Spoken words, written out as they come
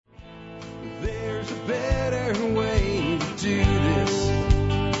a better way to do this.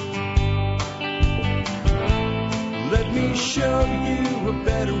 Let me show you a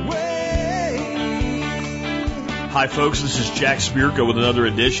better way. Hi, folks. This is Jack Spirko with another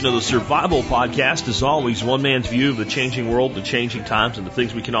edition of the Survival Podcast. As always, one man's view of the changing world, the changing times, and the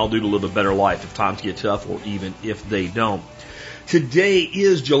things we can all do to live a better life if times get tough or even if they don't. Today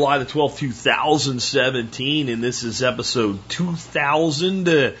is July the 12th, 2017, and this is episode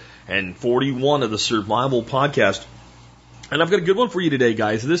 2041 of the Survival Podcast. And I've got a good one for you today,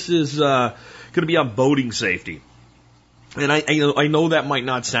 guys. This is going to be on boating safety. And I know that might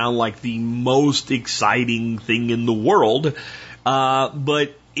not sound like the most exciting thing in the world,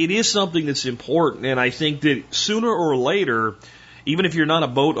 but it is something that's important. And I think that sooner or later, even if you're not a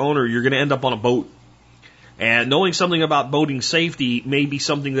boat owner, you're going to end up on a boat. And knowing something about boating safety may be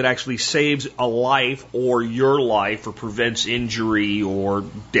something that actually saves a life or your life or prevents injury or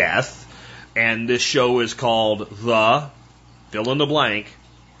death. And this show is called the fill in the blank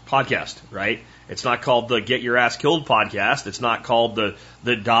podcast, right? It's not called the Get Your Ass Killed podcast. It's not called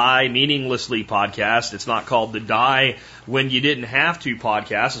the Die Meaninglessly podcast. It's not called the Die When You Didn't Have to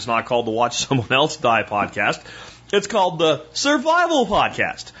podcast. It's not called the Watch Someone Else Die podcast. It's called the Survival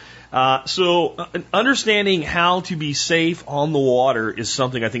Podcast. So understanding how to be safe on the water is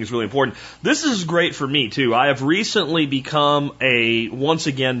something I think is really important. This is great for me, too. I have recently become a, once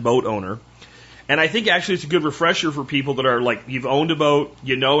again, boat owner. And I think actually it's a good refresher for people that are like, you've owned a boat,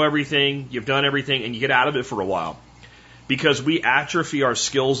 you know everything, you've done everything, and you get out of it for a while. Because we atrophy our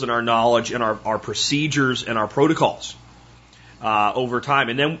skills and our knowledge and our procedures and our protocols over time.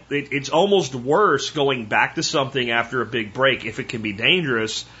 And then it's almost worse going back to something after a big break, if it can be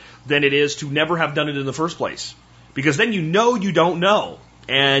dangerous, than it is to never have done it in the first place. Because then you know you don't know.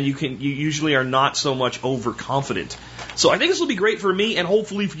 And you usually are not so much overconfident. So I think this will be great for me and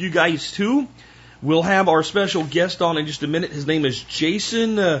hopefully for you guys too. We'll have our special guest on in just a minute. His name is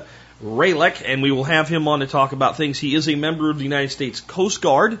Jason Rayleck, and we will have him on to talk about things. He is a member of the United States Coast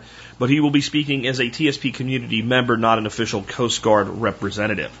Guard, but he will be speaking as a TSP community member, not an official Coast Guard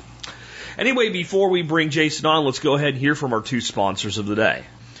representative. Anyway, before we bring Jason on, let's go ahead and hear from our two sponsors of the day.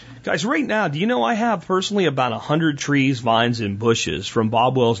 Guys, right now, do you know I have personally about 100 trees, vines, and bushes from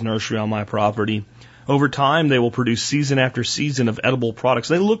Bob Wells Nursery on my property. Over time, they will produce season after season of edible products.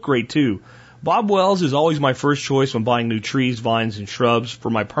 They look great, too. Bob Wells is always my first choice when buying new trees, vines, and shrubs for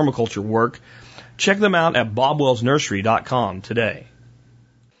my permaculture work. Check them out at bobwellsnursery.com today.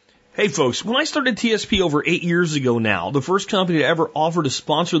 Hey folks, when I started TSP over 8 years ago now, the first company to ever offer to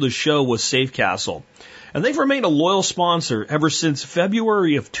sponsor the show was Safe Castle. And they've remained a loyal sponsor ever since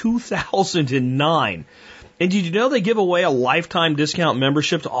February of 2009. And did you know they give away a lifetime discount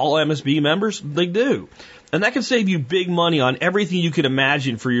membership to all MSB members? They do. And that can save you big money on everything you could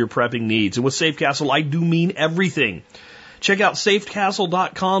imagine for your prepping needs. And with Safe Castle, I do mean everything. Check out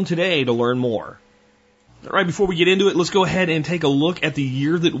safecastle.com today to learn more. All right, before we get into it, let's go ahead and take a look at the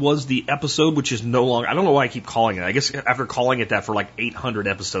year that was the episode, which is no longer, I don't know why I keep calling it. I guess after calling it that for like 800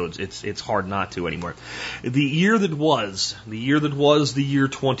 episodes, it's hard not to anymore. The year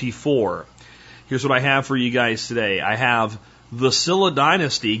 24. Here's what I have for you guys today. I have the Silla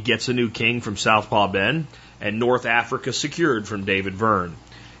Dynasty gets a new king from Southpaw Ben, and North Africa secured from David Verne.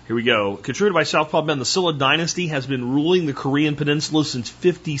 Here we go. Contributed by Southpaw Ben, the Silla Dynasty has been ruling the Korean Peninsula since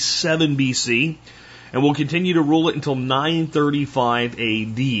 57 BC, and will continue to rule it until 935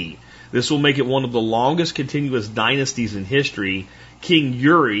 AD. This will make it one of the longest continuous dynasties in history. King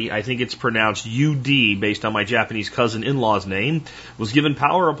Yuri, I think it's pronounced UD based on my Japanese cousin-in-law's name, was given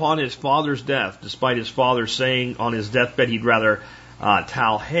power upon his father's death, despite his father saying on his deathbed he'd rather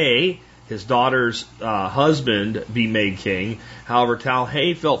Talhei, his daughter's husband, be made king. However,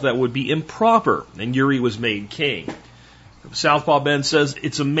 Talhei felt that would be improper, and Yuri was made king. Southpaw Ben says,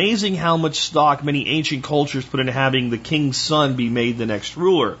 it's amazing how much stock many ancient cultures put into having the king's son be made the next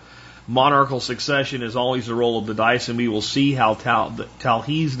ruler. Monarchical succession is always the roll of the dice, and we will see how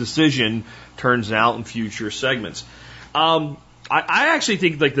Talhei's decision turns out in future segments. I actually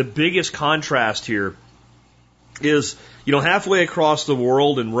think like the biggest contrast here is, halfway across the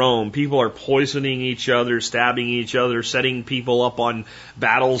world in Rome, people are poisoning each other, stabbing each other, setting people up on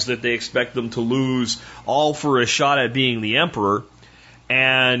battles that they expect them to lose, all for a shot at being the emperor.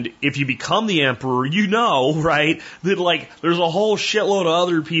 And if you become the emperor, right, that like there's a whole shitload of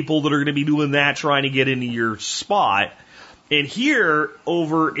other people that are going to be doing that, trying to get into your spot. And here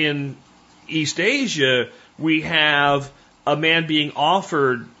over in East Asia, we have a man being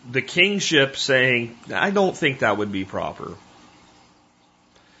offered the kingship saying, I don't think that would be proper.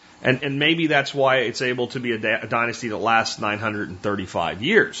 And maybe that's why it's able to be a dynasty that lasts 935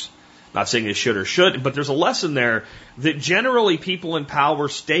 years. Not saying they should or should, but there's a lesson there that generally people in power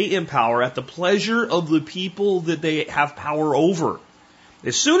stay in power at the pleasure of the people that they have power over.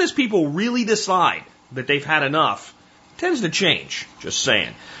 As soon as people really decide that they've had enough, it tends to change. Just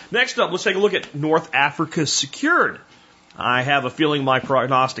saying. Next up, let's take a look at North Africa secured. I have a feeling my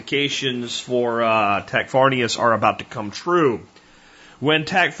prognostications for Tacfarnius are about to come true. When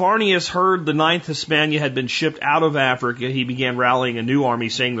Tacfarnius heard the 9th Hispania had been shipped out of Africa, he began rallying a new army,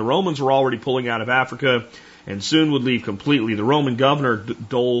 saying the Romans were already pulling out of Africa and soon would leave completely. The Roman governor,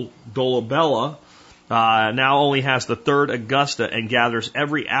 Dolabella, now only has the 3rd Augusta and gathers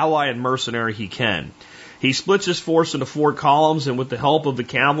every ally and mercenary he can. He splits his force into 4 columns and with the help of the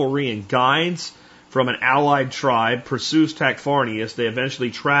cavalry and guides from an allied tribe pursues Tacfarnius. They eventually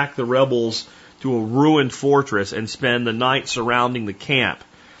track the rebels to a ruined fortress and spend the night surrounding the camp.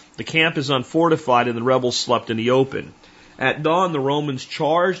 The camp is unfortified and the rebels slept in the open. At dawn, the Romans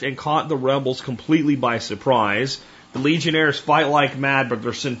charged and caught the rebels completely by surprise. The legionnaires fight like mad, but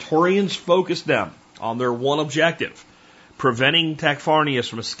their centurions focus them on their one objective, preventing Tacfarnius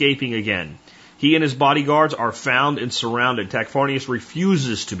from escaping again. He and his bodyguards are found and surrounded. Tacfarnius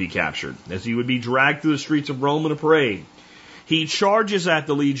refuses to be captured, as he would be dragged through the streets of Rome in a parade. He charges at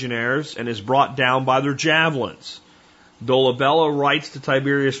the legionnaires and is brought down by their javelins. Dolabella writes to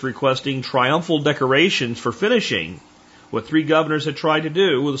Tiberius requesting triumphal decorations for finishing what 3 governors had tried to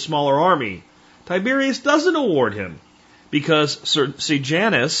do with a smaller army. Tiberius doesn't award him because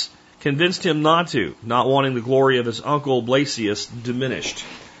Sejanus convinced him not to, not wanting the glory of his uncle Blasius diminished.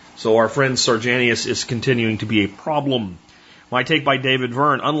 So our friend Sejanus is continuing to be a problem. My take by David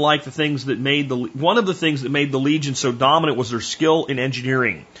Verne, unlike the things that made one of the things that made the legion so dominant was their skill in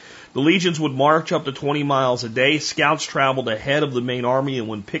engineering. The legions would march up to 20 miles a day. Scouts traveled ahead of the main army and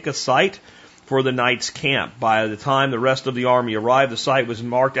would pick a site for the night's camp. By the time the rest of the army arrived, the site was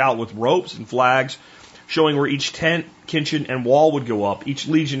marked out with ropes and flags showing where each tent, kitchen, and wall would go up. Each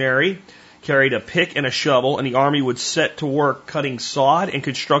legionary carried a pick and a shovel, and the army would set to work cutting sod and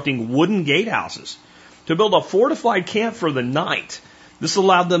constructing wooden gatehouses to build a fortified camp for the night. This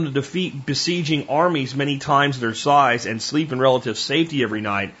allowed them to defeat besieging armies many times their size and sleep in relative safety every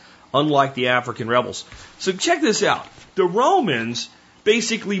night, unlike the African rebels. So check this out. The Romans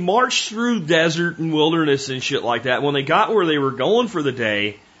basically marched through desert and wilderness and shit like that. When they got where they were going for the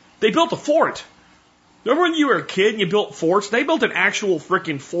day, they built a fort. Remember when you were a kid and you built forts? They built an actual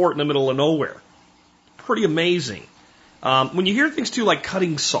freaking fort in the middle of nowhere. Pretty amazing. When you hear things too like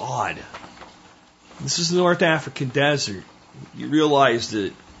cutting sod, this is the North African desert. You realize that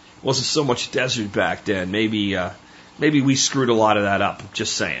it wasn't so much desert back then. Maybe we screwed a lot of that up.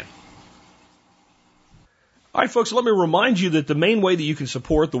 Just saying. All right, folks, let me remind you that the main way that you can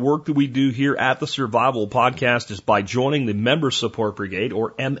support the work that we do here at the Survival Podcast is by joining the Member Support Brigade,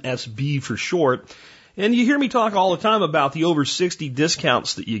 or MSB for short. And you hear me talk all the time about the over 60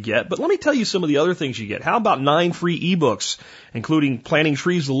 discounts that you get, but let me tell you some of the other things you get. How about 9 free ebooks, including Planting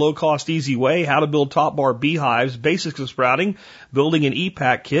Trees the Low-Cost Easy Way, How to Build Top Bar Beehives, Basics of Sprouting, Building an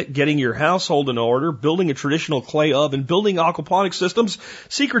EPAC Kit, Getting Your Household in Order, Building a Traditional Clay Oven, Building Aquaponic Systems,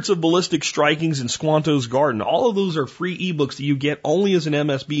 Secrets of Ballistic Strikings, and Squanto's Garden. All of those are free ebooks that you get only as an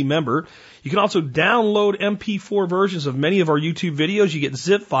MSB member. You can also download MP4 versions of many of our YouTube videos. You get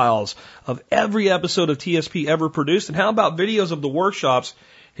zip files of every episode of TSP ever produced. And how about videos of the workshops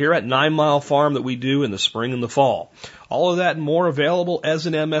here at 9 Mile Farm that we do in the spring and the fall? All of that and more available as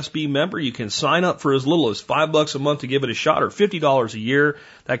an MSB member. You can sign up for as little as $5 a month to give it a shot, or $50 a year.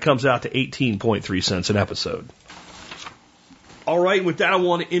 That comes out to 18.3 cents an episode. All right, with that, I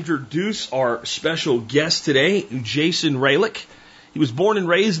want to introduce our special guest today, Jason Ralick. He was born and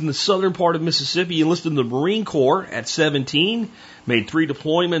raised in the southern part of Mississippi. He enlisted in the Marine Corps at 17, made 3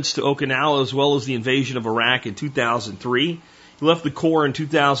 deployments to Okinawa as well as the invasion of Iraq in 2003. He left the Corps in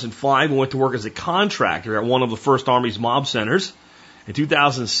 2005 and went to work as a contractor at one of the First Army's mob centers. In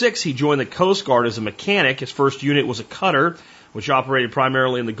 2006, he joined the Coast Guard as a mechanic. His first unit was a cutter, which operated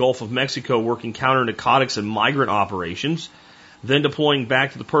primarily in the Gulf of Mexico, working counter-narcotics and migrant operations, then deploying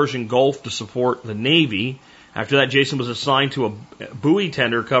back to the Persian Gulf to support the Navy. After that, Jason was assigned to a buoy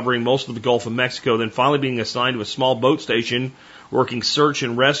tender covering most of the Gulf of Mexico, then finally being assigned to a small boat station working search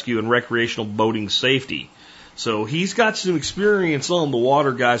and rescue and recreational boating safety. So he's got some experience on the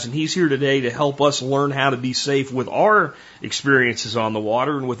water, guys, and he's here today to help us learn how to be safe with our experiences on the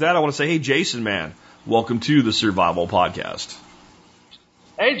water. And with that, I want to say, hey, Jason, man, welcome to the Survival Podcast.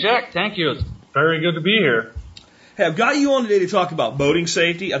 Hey, Jack, thank you. It's very good to be here. Hey, I've got you on today to talk about boating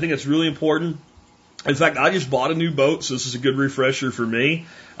safety. I think it's really important. In fact, I just bought a new boat, so this is a good refresher for me.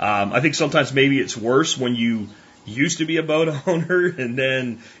 I think sometimes maybe it's worse when you used to be a boat owner and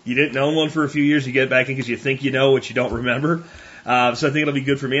then you didn't own one for a few years, you get back in because you think you know what you don't remember. So I think it'll be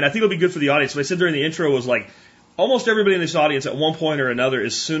good for me. And I think it'll be good for the audience. What I said during the intro was like, almost everybody in this audience at one point or another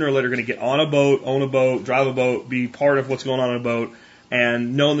is sooner or later going to get on a boat, own a boat, drive a boat, be part of what's going on a boat,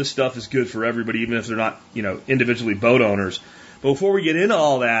 and knowing this stuff is good for everybody, even if they're not, individually boat owners. But before we get into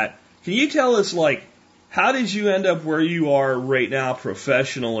all that, can you tell us, like, how did you end up where you are right now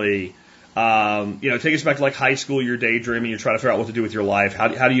professionally? Take us back to like high school, you're daydreaming, you're trying to figure out what to do with your life.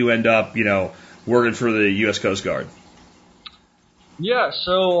 How do you end up, working for the U.S. Coast Guard? Yeah,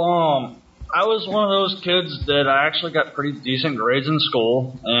 so I was one of those kids that I actually got pretty decent grades in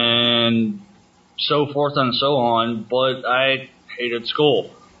school and so forth and so on, but I hated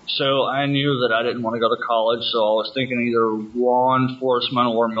school. So I knew that I didn't want to go to college, so I was thinking either law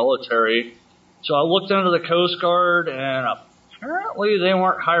enforcement or military. So I looked into the Coast Guard, and apparently they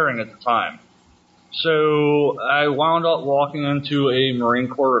weren't hiring at the time. So I wound up walking into a Marine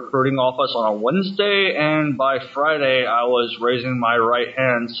Corps recruiting office on a Wednesday, and by Friday I was raising my right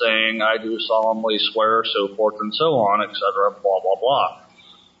hand saying, I do solemnly swear, so forth and so on, etc., blah, blah, blah.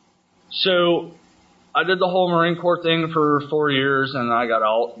 So I did the whole Marine Corps thing for 4 years, and I got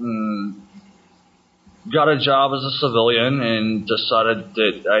out and got a job as a civilian and decided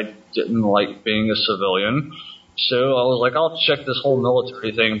that I didn't like being a civilian. So I was like, I'll check this whole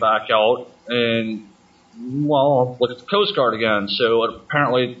military thing back out and, I'll look at the Coast Guard again. So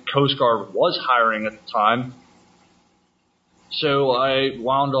apparently Coast Guard was hiring at the time. So I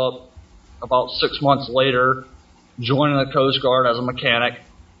wound up about 6 months later joining the Coast Guard as a mechanic.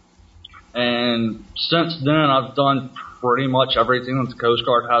 And since then I've done pretty much everything that the Coast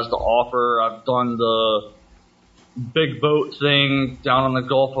Guard has to offer. I've done the big boat thing down in the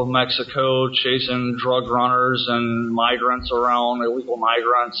Gulf of Mexico, chasing drug runners and migrants around, illegal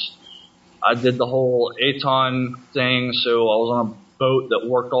migrants. I did the whole ATON thing, so I was on a boat that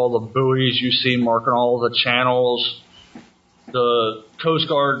worked all the buoys you see marking all the channels. The Coast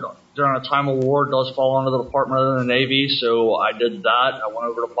Guard during a time of war does fall under the Department of the Navy, so I did that. I went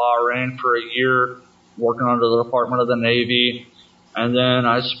over to Bahrain for a year working under the Department of the Navy, and then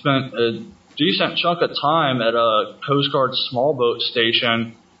I spent a decent chunk of time at a Coast Guard small boat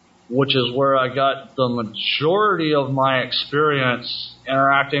station, which is where I got the majority of my experience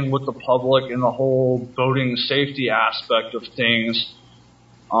interacting with the public and the whole boating safety aspect of things,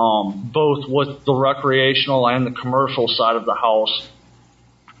 both with the recreational and the commercial side of the house.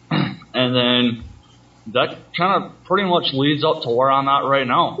 And then that kind of pretty much leads up to where I'm at right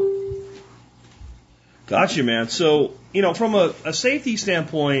now. Gotcha, man. So, from a safety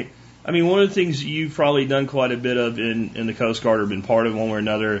standpoint, I mean, one of the things you've probably done quite a bit of in the Coast Guard or been part of one way or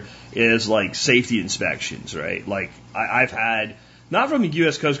another is like safety inspections, right? Like I've had, not from the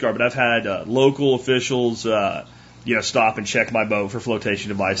U.S. Coast Guard, but I've had local officials, stop and check my boat for flotation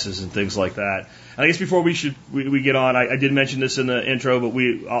devices and things like that. And I guess before we get on, I did mention this in the intro, but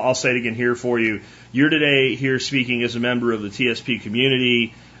I'll say it again here for you. You're today here speaking as a member of the TSP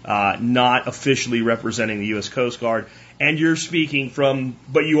community, not officially representing the U.S. Coast Guard. And you are speaking from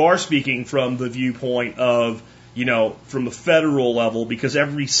the viewpoint of, from the federal level, because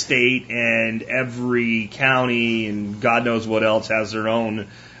every state and every county and God knows what else has their own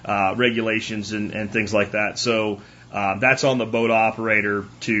regulations and things like that. So that's on the boat operator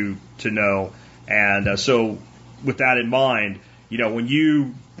to know. And so with that in mind, when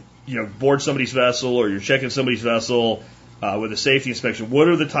you board somebody's vessel or you're checking somebody's vessel with a safety inspection, what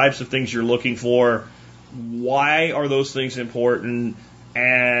are the types of things you're looking for? Why are those things important?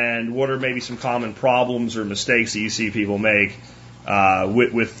 And what are maybe some common problems or mistakes that you see people make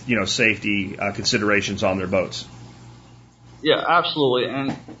with safety considerations on their boats? Yeah, absolutely.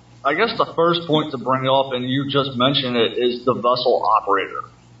 And I guess the first point to bring up, and you just mentioned it, is the vessel operator.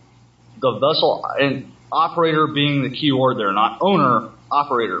 The vessel, and operator being the key word there, not owner,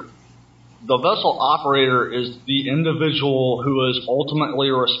 operator. The vessel operator is the individual who is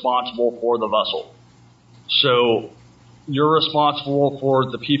ultimately responsible for the vessel. So you're responsible for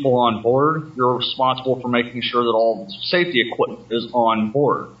the people on board. You're responsible for making sure that all safety equipment is on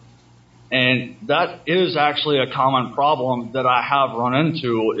board. And that is actually a common problem that I have run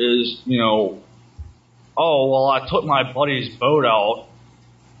into is, I took my buddy's boat out.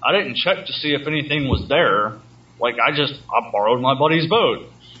 I didn't check to see if anything was there. Like, I borrowed my buddy's boat.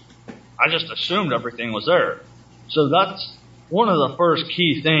 I just assumed everything was there. So that's one of the first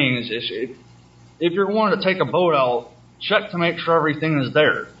key things is if you're wanting to take a boat out, check to make sure everything is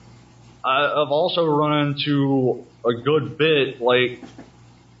there. I've also run into a good bit, like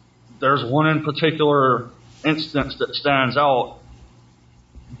there's one in particular instance that stands out.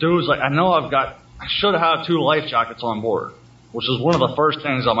 Dude's like, I know I've got I should have 2 life jackets on board, which is one of the first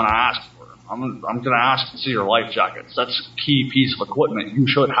things I'm going to ask for. I'm going to ask to see your life jackets. That's a key piece of equipment you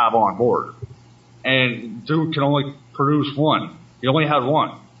should have on board. And dude can only produce 1. He only had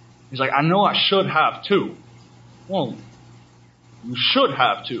 1. He's like, I know I should have 2. Well, you should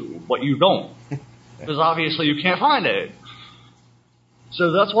have 2, but you don't. Because obviously you can't find it.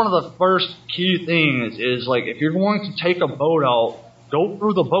 So that's one of the first key things is like, if you're going to take a boat out, go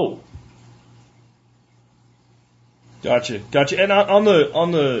through the boat. Gotcha. And on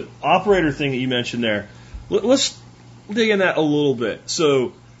the operator thing that you mentioned there, let's dig in that a little bit.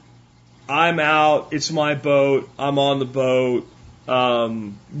 So I'm out, it's my boat, I'm on the boat,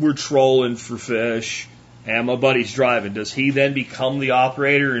 we're trolling for fish, and my buddy's driving. Does he then become the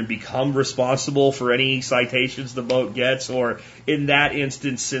operator and become responsible for any citations the boat gets? Or in that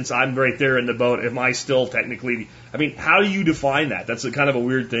instance, since I'm right there in the boat, am I still technically... I mean, how do you define that? That's kind of a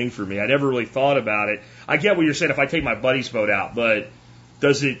weird thing for me. I never really thought about it. I get what you're saying if I take my buddy's boat out, but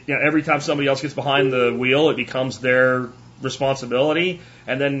does it, every time somebody else gets behind the wheel, it becomes their responsibility?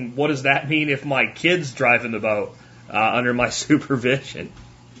 And then what does that mean if my kid's driving the boat under my supervision?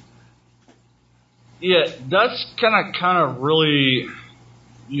 Yeah, that's kind of really,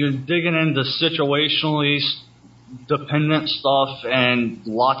 you're digging into situationally dependent stuff and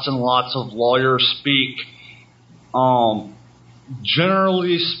lots of lawyer speak.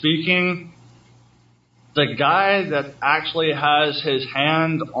 Generally speaking, the guy that actually has his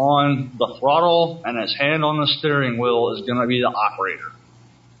hand on the throttle and his hand on the steering wheel is going to be the operator.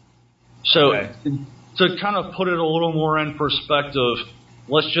 So, okay. To kind of put it a little more in perspective,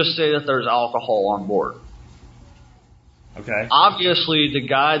 let's just say that there's alcohol on board. Okay. Obviously, the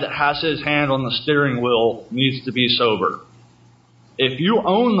guy that has his hand on the steering wheel needs to be sober. If you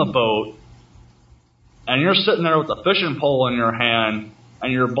own the boat and you're sitting there with a fishing pole in your hand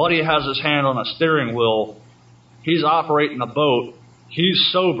and your buddy has his hand on a steering wheel, he's operating the boat, he's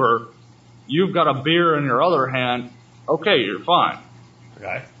sober, you've got a beer in your other hand, okay, you're fine.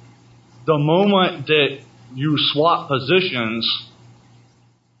 Okay. The moment that you swap positions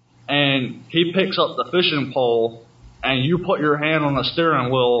and he picks up the fishing pole and you put your hand on the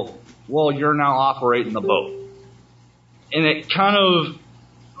steering wheel, well, you're now operating the boat. And it kind of,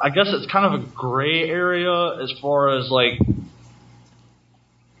 I guess it's kind of a gray area as far as like,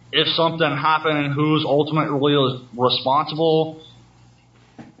 if something happened and who's ultimately responsible.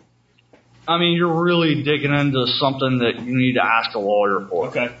 I mean, you're really digging into something that you need to ask a lawyer for.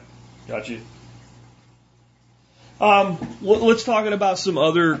 Okay. Got you. Let's talk about some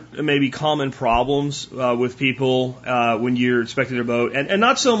other maybe common problems with people when you're inspecting their boat, and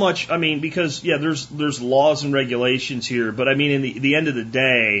not so much. I mean, because there's laws and regulations here, but I mean, in the end of the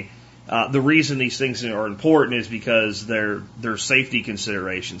day, the reason these things are important is because they're safety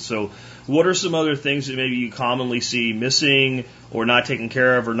considerations. So, what are some other things that maybe you commonly see missing, or not taken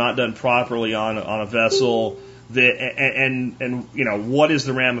care of, or not done properly on a vessel? And what is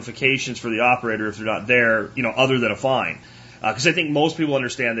the ramifications for the operator if they're not there, other than a fine? Because I think most people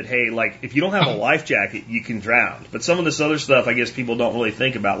understand that, hey, like, if you don't have a life jacket, you can drown. But some of this other stuff, I guess people don't really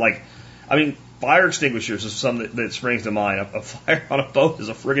think about. Like, I mean, fire extinguishers is something that springs to mind. A fire on a boat is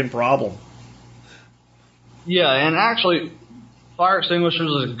a friggin' problem. Yeah, and actually, fire extinguishers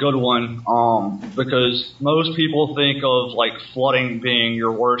is a good one, because most people think of, like, flooding being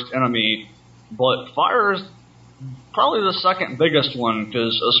your worst enemy, but fire is probably the second biggest one,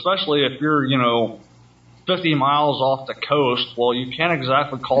 because especially if you're, 50 miles off the coast, well, you can't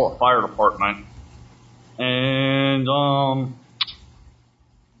exactly call a fire department. And, a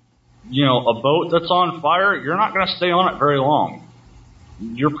boat that's on fire, you're not going to stay on it very long.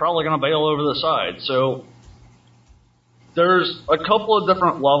 You're probably going to bail over the side. So there's a couple of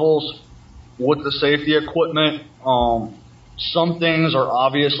different levels with the safety equipment. Some things are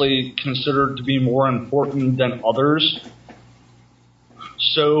obviously considered to be more important than others.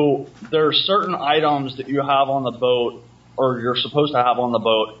 So there are certain items that you have on the boat, or you're supposed to have on the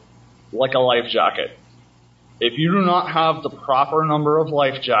boat, like a life jacket. If you do not have the proper number of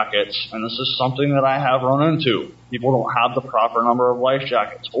life jackets, and this is something that I have run into, people don't have the proper number of life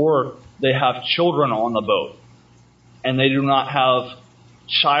jackets, or they have children on the boat, and they do not have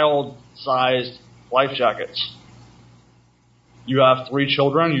child-sized life jackets. You have 3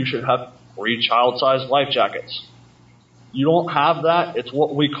 children, you should have 3 child-sized life jackets. You don't have that, it's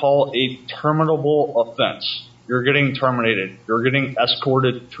what we call a terminable offense. You're getting terminated. You're getting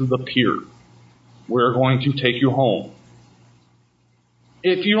escorted to the pier. We're going to take you home.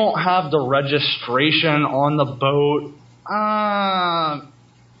 If you don't have the registration on the boat, I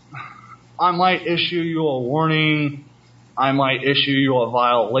might issue you a warning. I might issue you a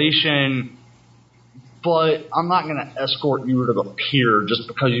violation. but I'm not going to escort you to the pier just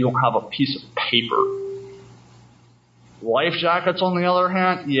because you don't have a piece of paper. Life jackets, on the other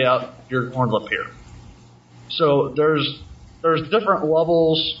hand, yeah, you're going to the pier. So there's different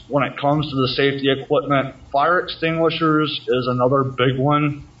levels when it comes to the safety equipment. Fire extinguishers is another big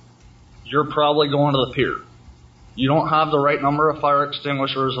one. You're probably going to the pier. You don't have the right number of fire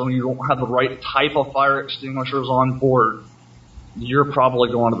extinguishers, and you don't have the right type of fire extinguishers on board, you're probably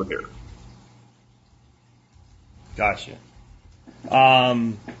going to the pier. Gotcha.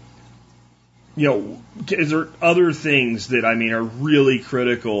 Is there other things that, are really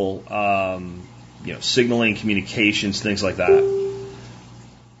critical, signaling, communications, things like that?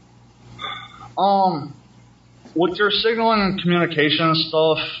 With your signaling and communication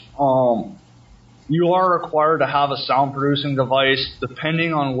stuff, you are required to have a sound producing device.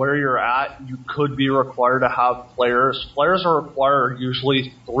 Depending on where you're at, you could be required to have flares. Flares are required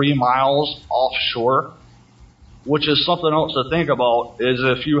usually 3 miles offshore, which is something else to think about, is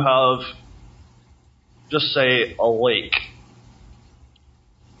if you have, just say, a lake,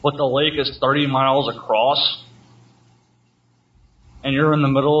 but the lake is 30 miles across, and you're in the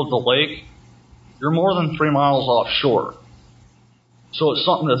middle of the lake, you're more than 3 miles offshore. So it's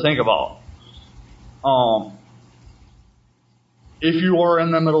something to think about. If you are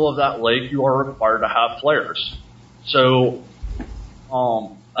in the middle of that lake, you are required to have flares. So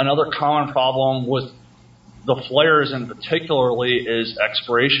another common problem with the flares in particularly is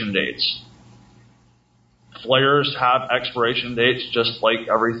expiration dates. Flares have expiration dates just like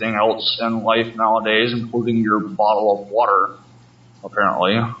everything else in life nowadays, including your bottle of water,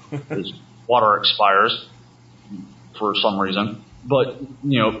 apparently, because water expires for some reason. But,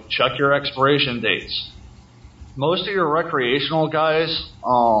 check your expiration dates. Most of your recreational guys,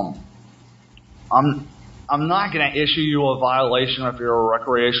 I'm not going to issue you a violation if you're a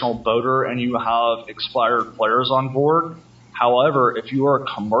recreational boater and you have expired flares on board. However, if you are a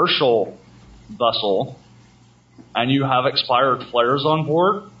commercial vessel and you have expired flares on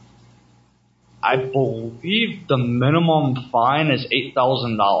board, I believe the minimum fine is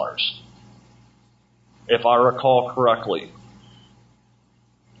 $8,000, if I recall correctly.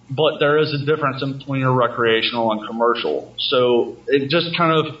 But there is a difference in between your recreational and commercial. So it just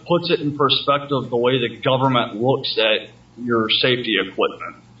kind of puts it in perspective the way the government looks at your safety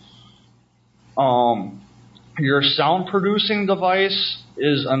equipment. Your sound producing device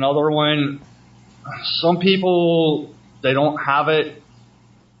is another one. Some people, they don't have it,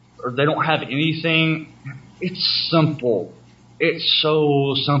 or they don't have anything. It's simple. It's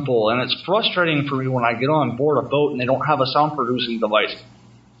so simple. And it's frustrating for me when I get on board a boat and they don't have a sound producing device.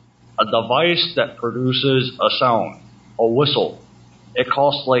 A device that produces a sound, a whistle. It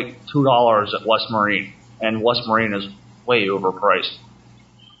costs like $2 at West Marine, and West Marine is way overpriced.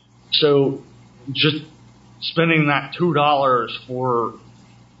 So just spending that $2 for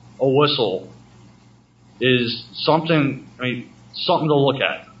a whistle is something to look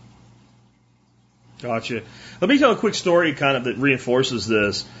at. Gotcha. Let me tell a quick story kind of that reinforces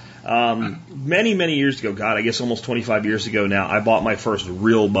this. Many, many years ago, I guess almost 25 years ago now, I bought my first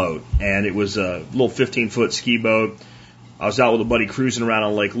real boat, and it was a little 15-foot ski boat. I was out with a buddy cruising around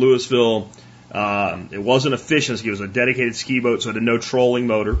on Lake Louisville. It wasn't a fishing ski, it was a dedicated ski boat, so it had no trolling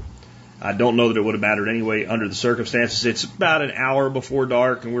motor. I don't know that it would have mattered anyway under the circumstances. It's about an hour before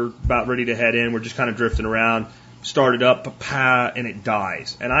dark, and we're about ready to head in. We're just kind of drifting around. Started up, and it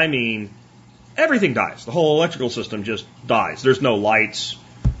dies. And I mean, everything dies. The whole electrical system just dies. There's no lights.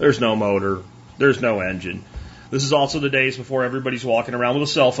 There's no motor. There's no engine. This is also the days before everybody's walking around with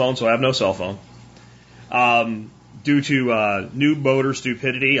a cell phone, so I have no cell phone. Due to new boater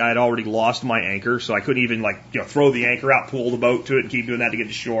stupidity, I had already lost my anchor, so I couldn't even throw the anchor out, pull the boat to it, and keep doing that to get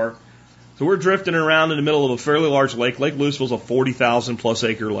to shore. So we're drifting around in the middle of a fairly large lake. Lake Louisville's a 40,000 plus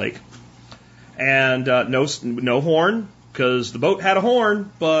acre lake, and no horn, because the boat had a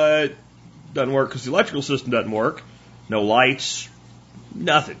horn, but doesn't work because the electrical system doesn't work. No lights.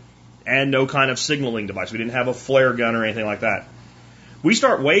 Nothing. And no kind of signaling device. We didn't have a flare gun or anything like that. We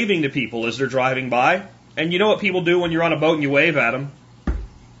start waving to people as they're driving by. And you know what people do when you're on a boat and you wave at them?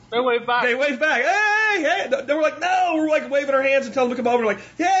 They wave back. They wave back. Hey, hey. They were like, no. We're like waving our hands and telling them to come over. We're like,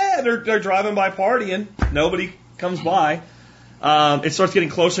 yeah. They're driving by partying. Nobody comes by. It starts getting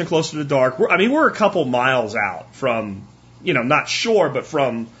closer and closer to dark. We're a couple miles out from, not shore, but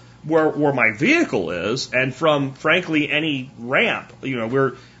from where my vehicle is, and from, frankly, any ramp.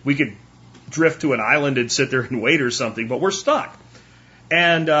 We could drift to an island and sit there and wait or something, but we're stuck.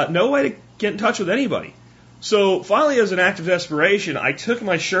 And no way to get in touch with anybody. So finally, as an act of desperation, I took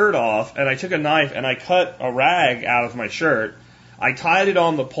my shirt off, and I took a knife, and I cut a rag out of my shirt. I tied it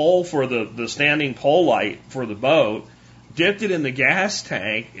on the pole for the standing pole light for the boat, dipped it in the gas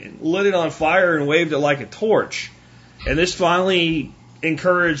tank, and lit it on fire and waved it like a torch. And this finally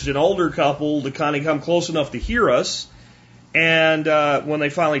encouraged an older couple to kind of come close enough to hear us. And when they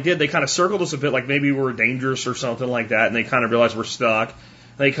finally did, they kind of circled us a bit, like maybe we were dangerous or something like that, and they kind of realized we're stuck.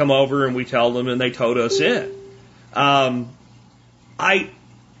 They come over and we tell them, and they towed us in. I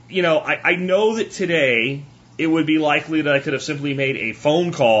know that today it would be likely that I could have simply made a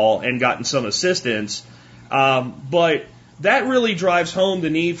phone call and gotten some assistance, but that really drives home the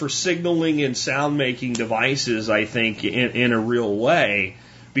need for signaling and sound-making devices, I think, in a real way,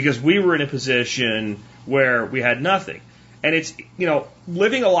 because we were in a position where we had nothing. And it's,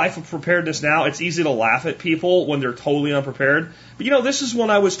 living a life of preparedness now, it's easy to laugh at people when they're totally unprepared. But, this is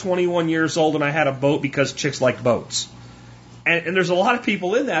when I was 21 years old and I had a boat because chicks like boats. And there's a lot of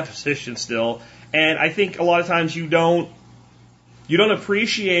people in that position still. And I think a lot of times you don't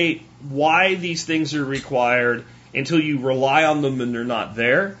appreciate why these things are required until you rely on them and they're not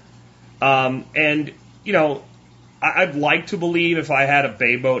there. I'd like to believe if I had a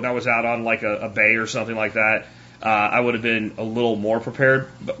bay boat and I was out on like a bay or something like that, I would have been a little more prepared,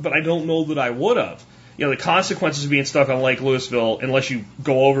 but I don't know that I would have. The consequences of being stuck on Lake Louisville, unless you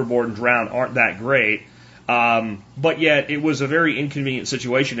go overboard and drown, aren't that great. But yet, it was a very inconvenient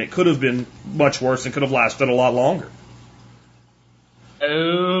situation. It could have been much worse and could have lasted a lot longer.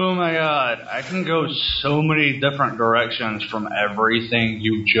 Oh my God, I can go so many different directions from everything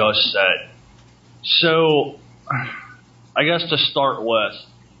you just said. So, I guess to start with,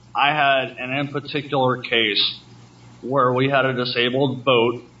 I had an in particular case where we had a disabled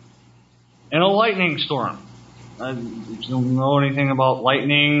boat in a lightning storm. I don't know anything about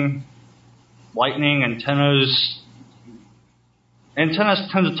lightning antennas. Antennas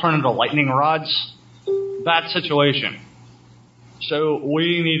tend to turn into lightning rods. Bad situation. So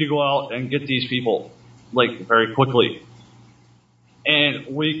we need to go out and get these people, very quickly.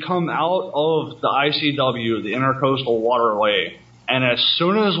 And we come out of the ICW, the Intercoastal Waterway, and as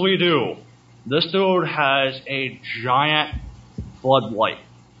soon as we do, this dude has a giant floodlight.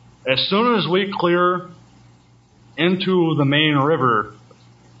 As soon as we clear into the main river,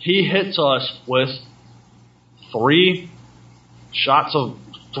 he hits us with three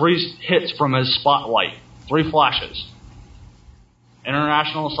hits from his spotlight. 3 flashes.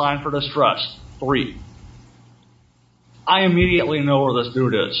 International sign for distress. 3. I immediately know where this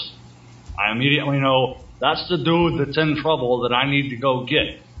dude is. I immediately know that's the dude that's in trouble that I need to go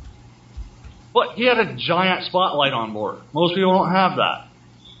get. But he had a giant spotlight on board. Most people don't have that.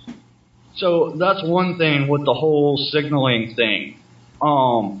 So that's one thing with the whole signaling thing.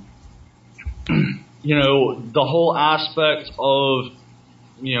 The whole aspect of,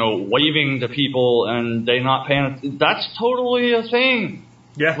 waving to people and they not paying, that's totally a thing.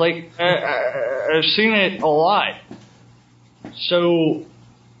 Yeah. I've seen it a lot. So,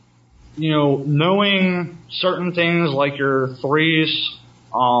 knowing certain things like your 3s,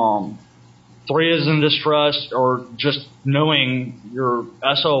 3 is in distress, or just knowing your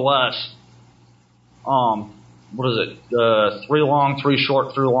SOS, what is it, 3 long, 3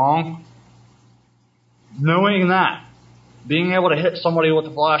 short, 3 long? Knowing that, being able to hit somebody with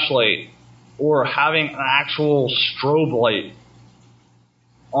a flashlight, or having an actual strobe light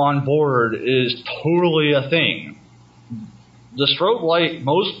on board is totally a thing. The strobe light,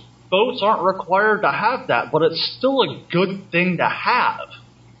 most boats aren't required to have that, but it's still a good thing to have.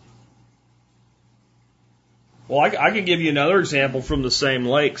 Well, I can give you another example from the same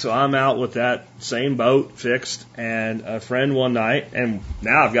lake. So I'm out with that same boat fixed and a friend one night, and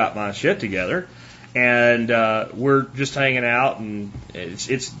now I've got my shit together, and we're just hanging out, and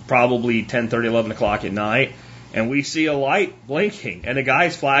it's probably 10:30, 11 o'clock at night, and we see a light blinking, and a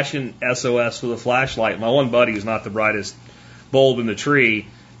guy's flashing SOS with a flashlight. My one buddy, who's not the brightest bulb in the tree,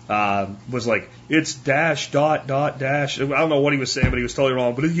 was like, it's dash, dot, dot, dash. I don't know what he was saying, but he was totally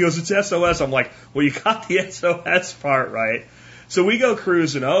wrong. But he goes, it's SOS. I'm like, well, you got the SOS part right. So we go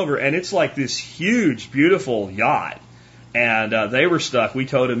cruising over, and it's like this huge, beautiful yacht. And they were stuck. We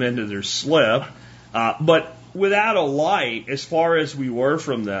towed them into their slip. But without a light, as far as we were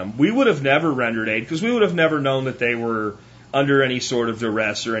from them, we would have never rendered aid, because we would have never known that they were under any sort of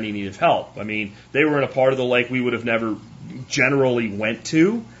duress or any need of help. I mean, they were in a part of the lake we would have never generally went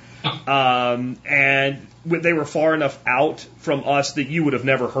to. And they were far enough out from us that you would have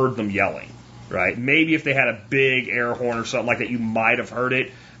never heard them yelling, right? Maybe if they had a big air horn or something like that, you might have heard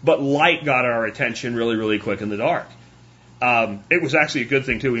it. But light got our attention really, really quick in the dark. It was actually a good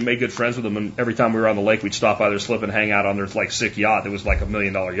thing, too. We made good friends with them, and every time we were on the lake, we'd stop by their slip and hang out on their, sick yacht. It was like $1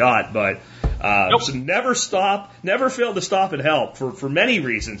 million yacht, but Nope. So never fail to stop and help for many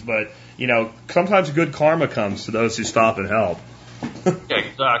reasons, but, sometimes good karma comes to those who stop and help.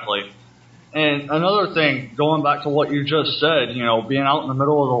 Exactly. And another thing, going back to what you just said, being out in the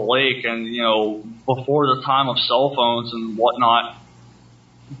middle of the lake and, before the time of cell phones and whatnot,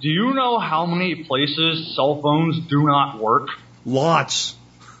 do you know how many places cell phones do not work? Lots.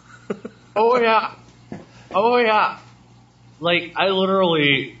 Oh, yeah. Oh, yeah. Like, I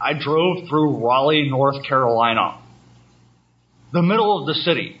drove through Raleigh, North Carolina. The middle of the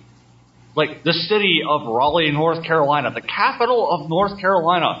city. Like, the city of Raleigh, North Carolina. The capital of North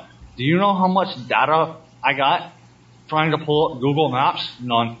Carolina. Do you know how much data I got trying to pull up Google Maps?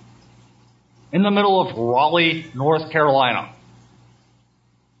 None. In the middle of Raleigh, North Carolina.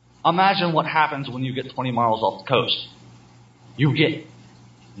 Imagine what happens when you get 20 miles off the coast. You get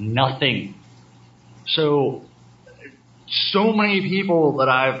nothing. So many people that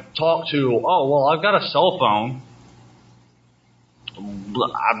I've talked to, oh, well, I've got a cell phone.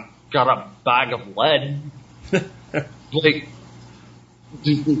 I've got a bag of lead. Like,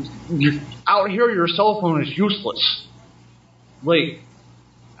 out here, your cell phone is useless. Like,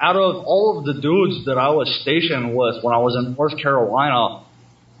 out of all of the dudes that I was stationed with when I was in North Carolina,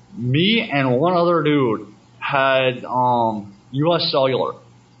 me and one other dude had U.S. Cellular.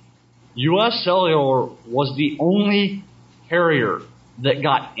 U.S. Cellular was the only carrier that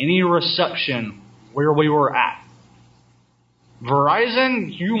got any reception where we were at.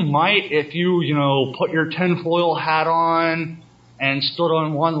 Verizon, you might, if you put your tinfoil hat on and stood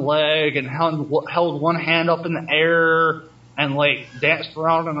on one leg and held one hand up in the air and danced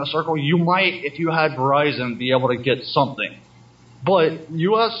around in a circle, you might, if you had Verizon, be able to get something. But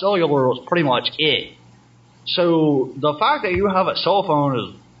U.S. Cellular was pretty much it. So the fact that you have a cell phone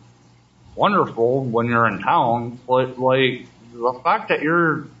is wonderful when you're in town, but the fact that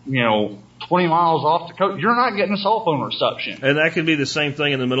you're 20 miles off the coast, you're not getting cell phone reception. And that could be the same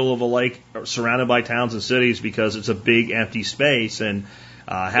thing in the middle of a lake surrounded by towns and cities because it's a big empty space. And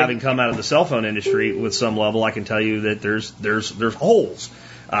having come out of the cell phone industry with some level, I can tell you that there's holes.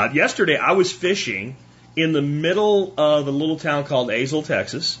 Yesterday I was fishing in the middle of a little town called Azle,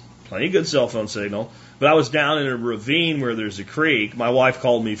 Texas. Plenty of good cell phone signal. But I was down in a ravine where there's a creek. My wife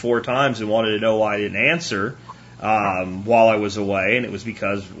called me 4 times and wanted to know why I didn't answer while I was away. And it was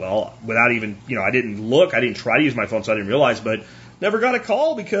because, well, without even, I didn't look. I didn't try to use my phone, so I didn't realize. But never got a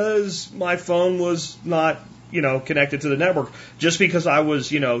call because my phone was not, connected to the network. Just because I was,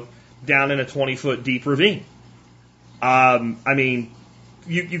 down in a 20-foot deep ravine.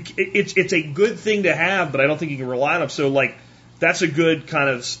 It's a good thing to have, but I don't think you can rely on them. So, that's a good kind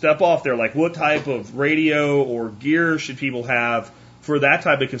of step off there. Like, what type of radio or gear should people have for that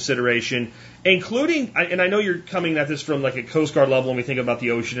type of consideration, including, and I know you're coming at this from a Coast Guard level when we think about the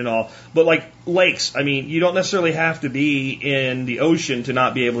ocean and all, but lakes, you don't necessarily have to be in the ocean to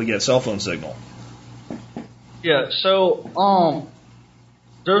not be able to get cell phone signal. Yeah, so,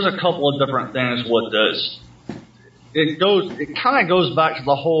 there's a couple of different things with this. It kind of goes back to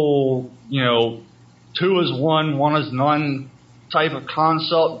the whole, 2 is 1, 1 is none type of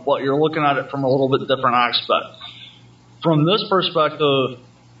concept, but you're looking at it from a little bit different aspect. From this perspective,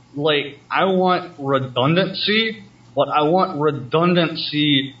 I want redundancy, but I want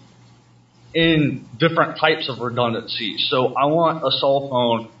redundancy in different types of redundancy. So I want a cell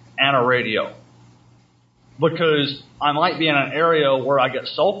phone and a radio. Because I might be in an area where I get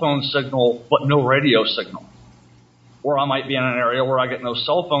cell phone signal, but no radio signal. Or I might be in an area where I get no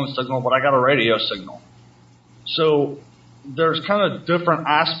cell phone signal, but I got a radio signal. So there's kind of different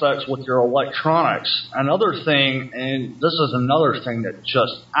aspects with your electronics. Another thing, and this is another thing that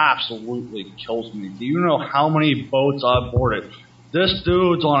just absolutely kills me. Do you know how many boats I've boarded? This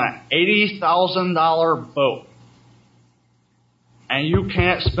dude's on an $80,000 boat. And you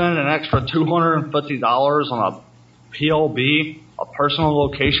can't spend an extra $250 on a PLB, a personal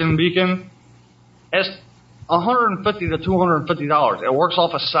location beacon. It's $150 to $250. It works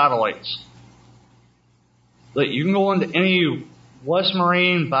off of satellites. That you can go into any West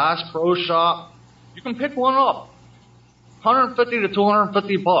Marine, Bass Pro Shop. You can pick one up. $150 to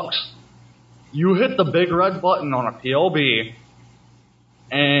 $250. You hit the big red button on a PLB,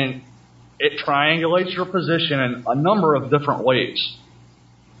 and it triangulates your position in a number of different ways.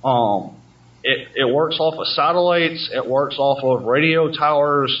 It works off of satellites. It works off of radio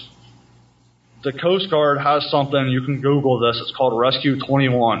towers. The Coast Guard has something, you can Google this, it's called Rescue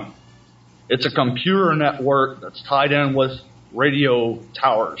 21. It's a computer network that's tied in with radio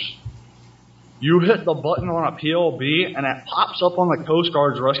towers. You hit the button on a PLB and it pops up on the Coast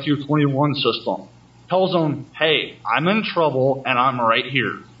Guard's Rescue 21 system. Tells them, hey, I'm in trouble and I'm right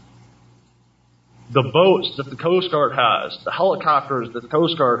here. the boats that the Coast Guard has, the helicopters that the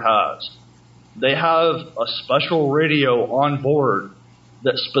Coast Guard has, they have a special radio on board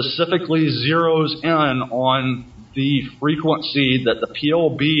that specifically zeroes in on the frequency that the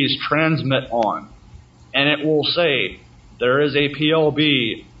PLBs transmit on. And it will say, there is a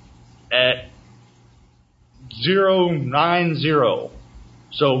PLB at 090.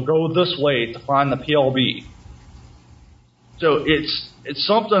 So go this way to find the PLB. So it's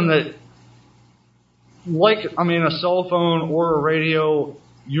something that, a cell phone or a radio,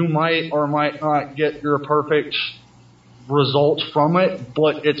 you might or might not get your perfect results from it,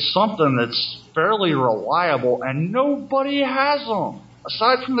 but it's something that's fairly reliable, and nobody has them,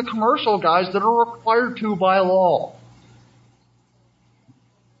 aside from the commercial guys that are required to by law.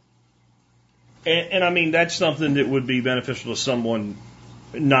 And that's something that would be beneficial to someone,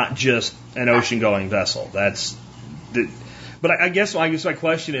 not just an ocean-going vessel. But I guess my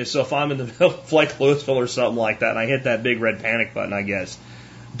question is, so if I'm in the middle of Lake Louisville or something like that, and I hit that big red panic button, I guess,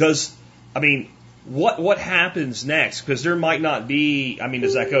 what happens next? Because there might not be.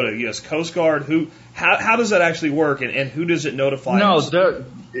 Does that go to U.S. Coast Guard? How does that actually work, and who does it notify? No, the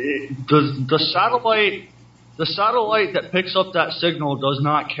satellite that picks up that signal does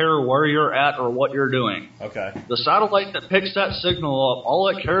not care where you're at or what you're doing. Okay. The satellite that picks that signal up, all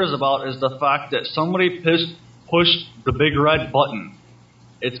it cares about is the fact that somebody pushed the big red button.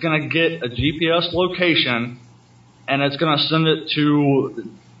 It's going to get a GPS location, and it's going to send it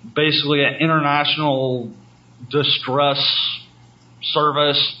to basically an international distress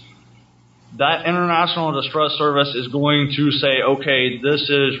service. That international distress service is going to say, okay, this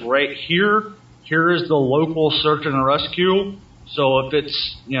is right here. Here is the local search and rescue. So if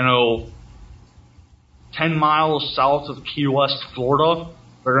it's, 10 miles south of Key West, Florida,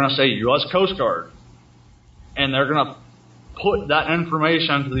 they're going to say U.S. Coast Guard. And they're going to put that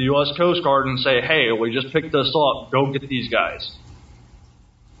information to the U.S. Coast Guard and say, hey, we just picked this up. Go get these guys.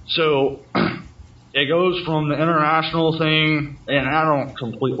 So it goes from the international thing, and I don't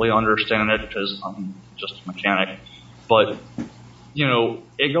completely understand it because I'm just a mechanic, but,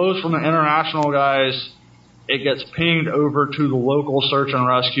 it goes from the international guys, it gets pinged over to the local search and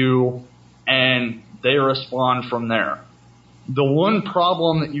rescue, and they respond from there. The one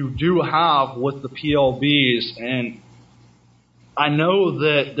problem that you do have with the PLBs, and I know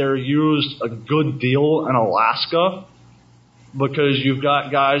that they're used a good deal in Alaska, because you've got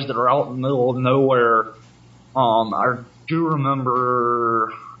guys that are out in the middle of nowhere. I do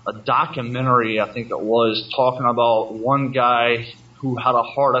remember a documentary, I think it was, talking about one guy who had a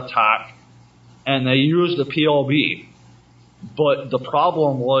heart attack, and they used a PLB. But the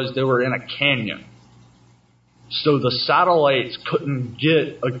problem was they were in a canyon. So the satellites couldn't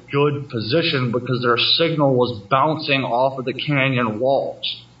get a good position because their signal was bouncing off of the canyon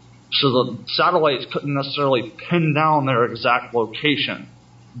walls. So the satellites couldn't necessarily pin down their exact location.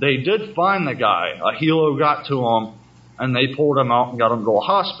 They did find the guy. A helo got to him, and they pulled him out and got him to a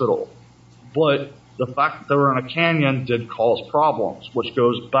hospital. But the fact that they were in a canyon did cause problems, which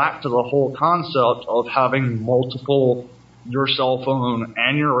goes back to the whole concept of having multiple, your cell phone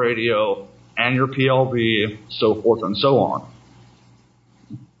and your radio and your PLB, so forth and so on.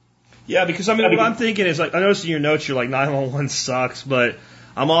 Yeah, because what I'm thinking is, I noticed in your notes you're like 911 sucks, but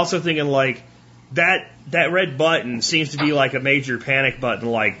I'm also thinking that red button seems to be like a major panic button,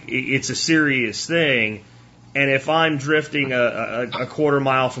 like it's a serious thing. And if I'm drifting a quarter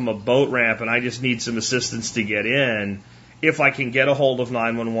mile from a boat ramp and I just need some assistance to get in, if I can get a hold of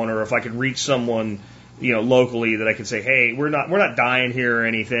 911 or if I can reach someone, locally that I can say, hey, we're not dying here or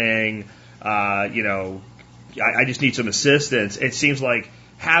anything, I just need some assistance. It seems like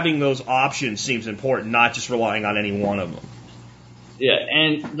having those options seems important, not just relying on any one of them. Yeah,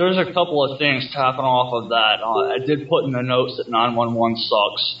 and there's a couple of things tapping off of that. I did put in the notes that 911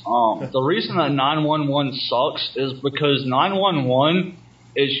 sucks. The reason that 911 sucks is because 911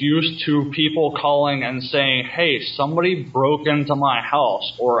 is used to people calling and saying, hey, somebody broke into my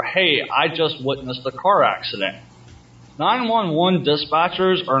house, or hey, I just witnessed a car accident. 911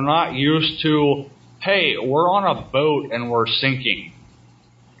 dispatchers are not used to, hey, we're on a boat and we're sinking.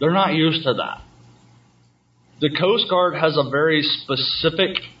 They're not used to that. The Coast Guard has a very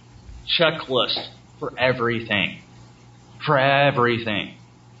specific checklist for everything. For everything.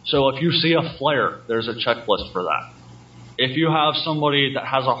 So if you see a flare, there's a checklist for that. If you have somebody that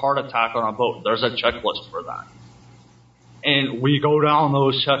has a heart attack on a boat, there's a checklist for that. And we go down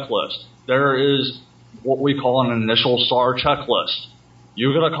those checklists. There is what we call an initial SAR checklist.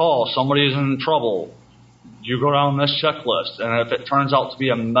 You get a call, somebody's in trouble. You go down this checklist, and if it turns out to be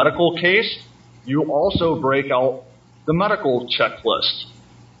a medical case, you also break out the medical checklist.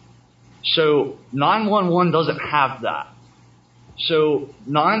 So 911 doesn't have that. So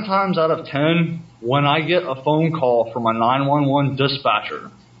 9 times out of 10, when I get a phone call from a 911 dispatcher,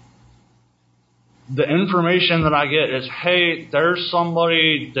 the information that I get is, hey, there's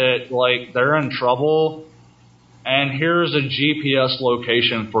somebody that, like, they're in trouble, and here's a GPS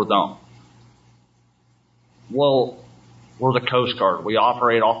location for them. Well, we're the Coast Guard. We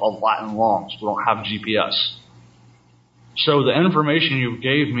operate off of Latin longs. We don't have GPS. So the information you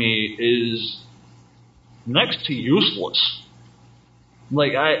gave me is next to useless.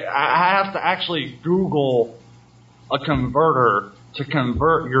 Like, I have to actually Google a converter to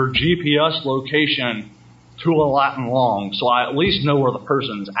convert your GPS location to a Latin long, so I at least know where the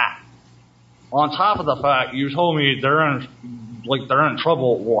person's at. On top of the fact, you told me they're in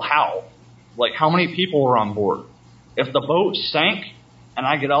trouble. Well, how? Like, how many people are on board? If the boat sank and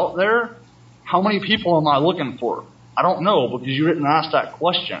I get out there, how many people am I looking for? I don't know, because you didn't ask that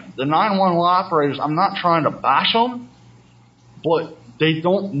question. The 911 operators, I'm not trying to bash them, but they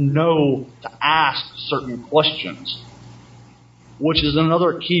don't know to ask certain questions, which is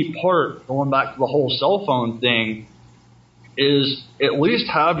another key part, going back to the whole cell phone thing, is at least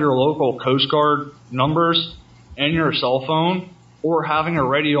have your local Coast Guard numbers in your cell phone, or having a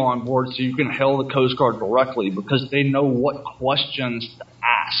radio on board so you can hail the Coast Guard directly, because they know what questions to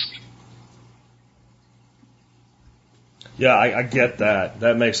ask. Yeah, I get that.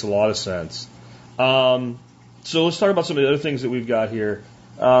 That makes a lot of sense. So let's talk about some of the other things that we've got here.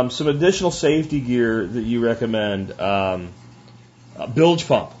 Some additional safety gear that you recommend. Bilge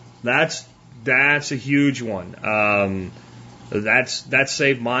pump. That's a huge one. That's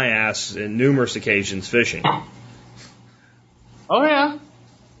saved my ass in numerous occasions fishing. Oh yeah.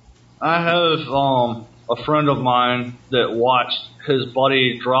 I have a friend of mine that watched his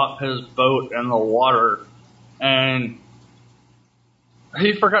buddy drop his boat in the water, and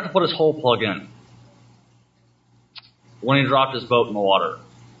he forgot to put his hole plug in when he dropped his boat in the water.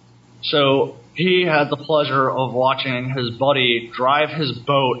 So he had the pleasure of watching his buddy drive his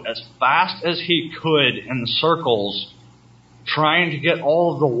boat as fast as he could in circles, trying to get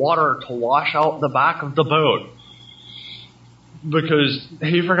all of the water to wash out the back of the boat, because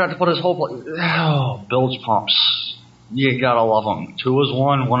he forgot to put his hole plug. Oh, bilge pumps. You gotta love them. 2 is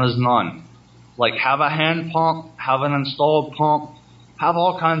 1, 1 is none. Like, have a hand pump, have an installed pump, have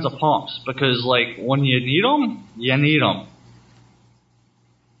all kinds of pumps, because, like, when you need them, you need them.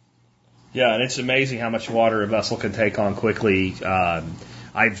 Yeah, and it's amazing how much water a vessel can take on quickly.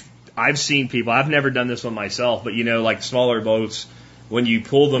 I've seen people. I've never done this one myself, but you know, like smaller boats, when you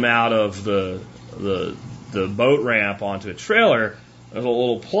pull them out of the boat ramp onto a trailer, there's a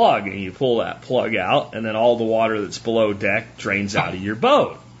little plug, and you pull that plug out, and then all the water that's below deck drains out of your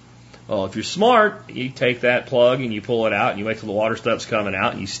boat. Well, if you're smart, you take that plug and you pull it out, and you wait till the water stops coming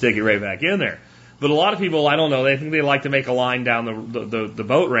out, and you stick it right back in there. But a lot of people, I don't know, they think they like to make a line down the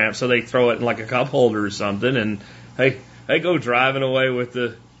boat ramp, so they throw it in like a cup holder or something, and they go driving away with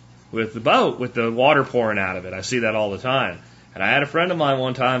the boat with the water pouring out of it. I see that all the time. And I had a friend of mine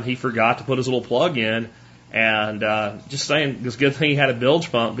one time, he forgot to put his little plug in, and just saying, it's a good thing he had a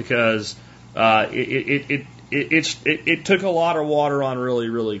bilge pump, because it took a lot of water on really,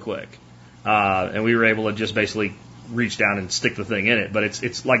 really quick. And we were able to just basically reach down and stick the thing in it. But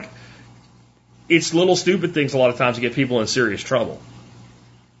it's like, it's little stupid things a lot of times to get people in serious trouble.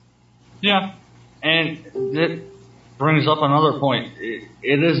 Yeah, and that brings up another point.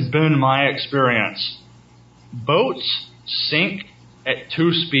 It has been my experience. Boats sink at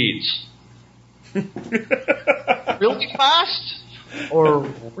 2 speeds. Really fast or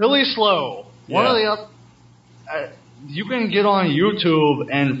really slow. One or the other. You can get on YouTube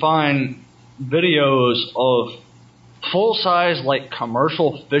and find videos of full-size, like,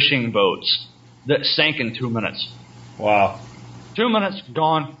 commercial fishing boats that sank in 2 minutes. Wow. 2 minutes,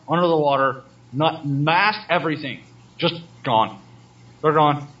 gone, under the water, not mast, everything. Just gone. They're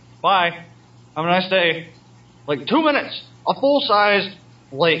gone. Bye. Have a nice day. Like, 2 minutes. A full-size,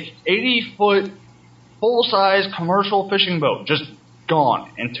 like, 80-foot, full-size commercial fishing boat. Just gone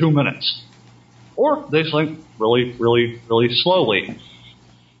in 2 minutes. Or they sink really, really, really slowly.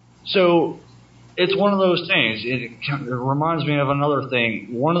 So it's one of those things. It reminds me of another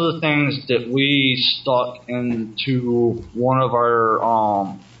thing. One of the things that we stuck into one of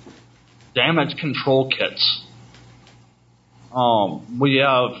our damage control kits. We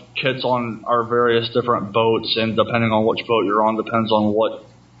have kits on our various different boats, and depending on which boat you're on, depends on what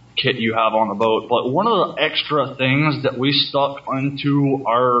kit you have on the boat. But one of the extra things that we stuck into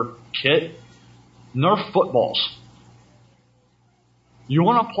our kit, Nerf footballs. You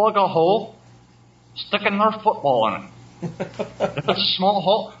want to plug a hole? Stick a Nerf football in it. If it's a small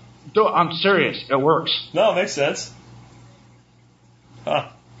hole, Dude, I'm serious. It works. No, it makes sense. Huh.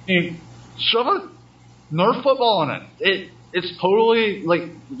 I mean, shove a Nerf football in it. It's totally, like,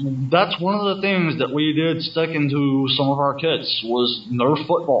 that's one of the things that we did stick into some of our kits was Nerf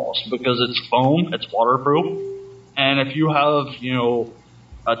footballs because it's foam, it's waterproof, and if you have, you know,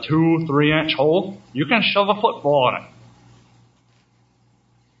 a 2-3 inch hole, you can shove a football in it.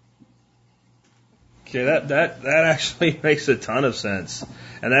 Okay, that actually makes a ton of sense,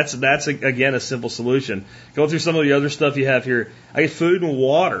 and that's again a simple solution. Going through some of the other stuff you have here, I get food and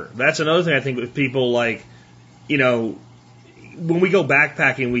water. That's another thing I think with people like, you know, when we go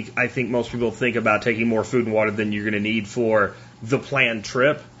backpacking, I think most people think about taking more food and water than you're going to need for the planned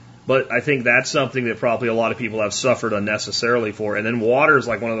trip. But I think that's something that probably a lot of people have suffered unnecessarily for. And then water is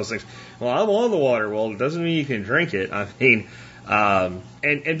like one of those things. Well, I'm on the water. Well, it doesn't mean you can drink it. I mean,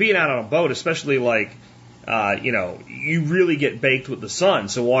 and being out on a boat, especially like, you know, you really get baked with the sun,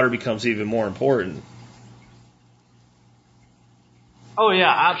 so water becomes even more important. Oh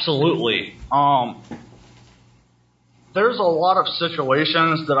yeah, absolutely. There's a lot of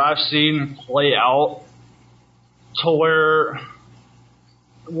situations that I've seen play out to where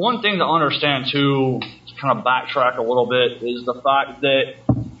one thing to understand too, to kind of backtrack a little bit, is the fact that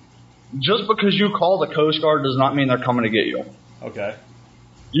just because you call the Coast Guard does not mean they're coming to get you. Okay.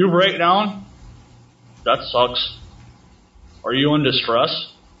 You break down, that sucks. Are you in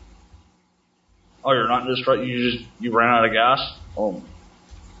distress? Oh, you're not in distress, you ran out of gas? Oh,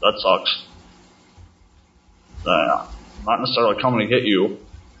 that sucks. Not necessarily coming to get you.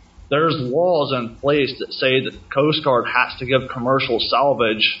 There's laws in place that say that the Coast Guard has to give commercial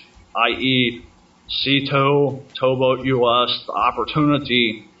salvage, i.e. Sea Tow, Towboat US, the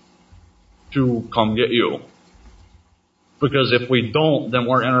opportunity to come get you. Because if we don't, then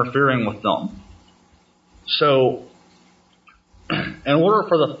we're interfering with them. So, in order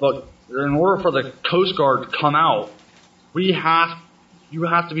for the Coast Guard to come out, you have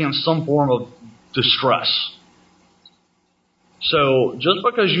to be in some form of distress. So, just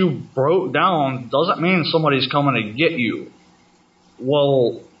because you broke down doesn't mean somebody's coming to get you.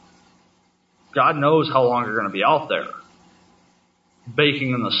 Well, God knows how long you're going to be out there,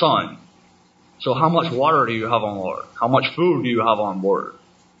 baking in the sun. So how much water do you have on board? How much food do you have on board?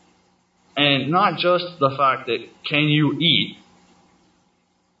 And not just the fact that can you eat.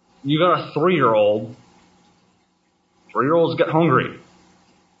 You got a 3-year-old. 3-year-olds get hungry.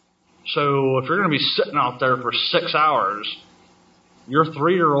 So if you're going to be sitting out there for 6 hours, your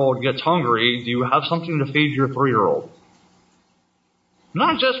 3-year-old gets hungry, do you have something to feed your 3-year-old?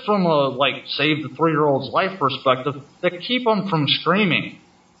 Not just from a, like, save the 3-year-old's life perspective, to keep them from screaming.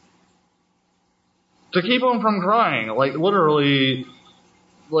 To keep them from crying. Like, literally,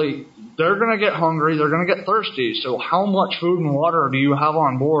 like, they're going to get hungry, they're going to get thirsty, so how much food and water do you have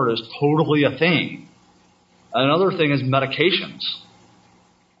on board is totally a thing. Another thing is medications.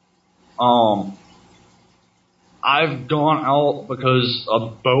 I've gone out because a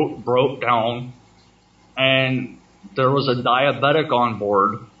boat broke down and there was a diabetic on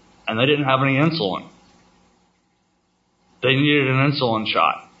board and they didn't have any insulin. They needed an insulin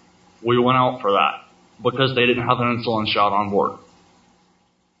shot. We went out for that because they didn't have an insulin shot on board.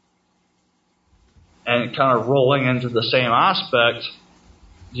 And kind of rolling into the same aspect,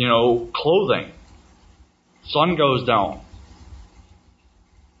 you know, clothing. Sun goes down.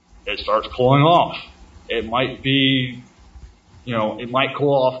 It starts cooling off. It might be, you know, it might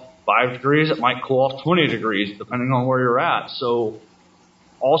cool off 5 degrees, it might cool off 20 degrees, depending on where you're at. So,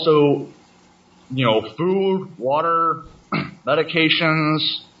 also, you know, food, water,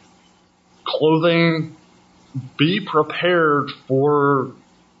 medications, clothing, be prepared for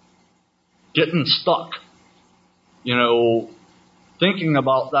getting stuck. You know, thinking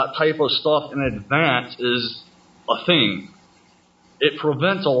about that type of stuff in advance is a thing. It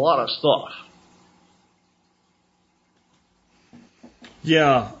prevents a lot of stuff.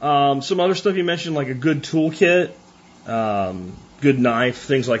 Yeah, some other stuff you mentioned, like a good toolkit, good knife,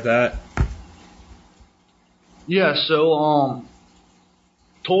 things like that. Yeah, so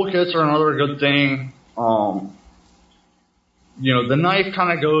toolkits are another good thing. You know, the knife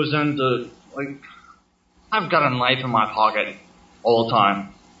kind of goes into, like, I've got a knife in my pocket all the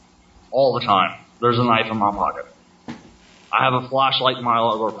time. All the time. There's a knife in my pocket. I have a flashlight in my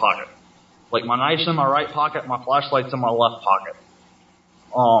other pocket. Like, my knife's in my right pocket, my flashlight's in my left pocket.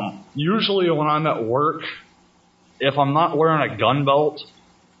 Usually when I'm at work, if I'm not wearing a gun belt,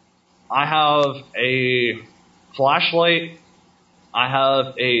 I have a flashlight, I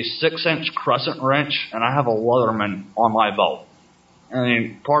have a 6-inch crescent wrench, and I have a Leatherman on my belt.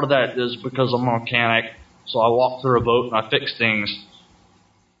 And part of that is because I'm a mechanic, so I walk through a boat and I fix things.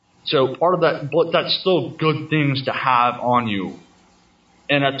 So part of that, but that's still good things to have on you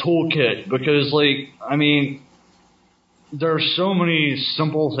in a toolkit because, there's so many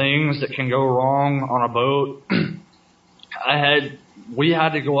simple things that can go wrong on a boat. We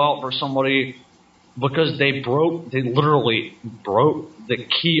had to go out for somebody because they literally broke the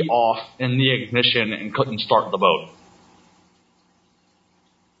key off in the ignition and couldn't start the boat.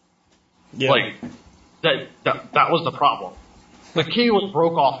 Yeah. That was the problem. The key was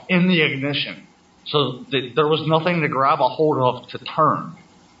broke off in the ignition. So there was nothing to grab a hold of to turn.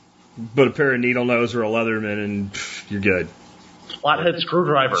 But a pair of needle nose or a Leatherman and you're good. Flathead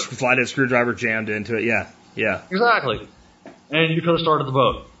screwdriver. Flathead screwdriver jammed into it, yeah. Exactly. And you could have started the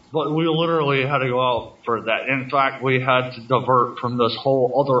boat. But we literally had to go out for that. In fact, we had to divert from this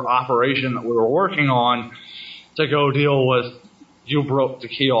whole other operation that we were working on to go deal with you broke the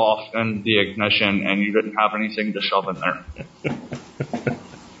key off in the ignition and you didn't have anything to shove in there.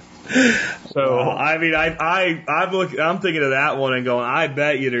 So I'm thinking of that one and going, I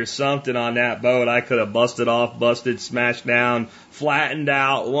bet you there's something on that boat I could have busted off, smashed down, flattened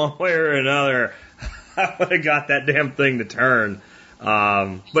out one way or another. I would have got that damn thing to turn.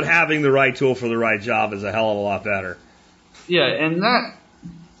 But having the right tool for the right job is a hell of a lot better. Yeah, and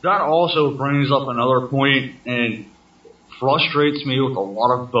that also brings up another point and frustrates me with a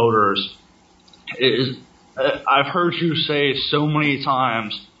lot of boaters. I've heard you say so many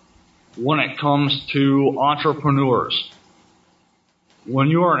times when it comes to entrepreneurs, when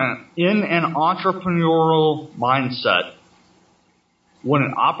you are in an entrepreneurial mindset, when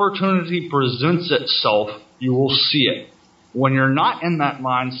an opportunity presents itself, you will see it. When you're not in that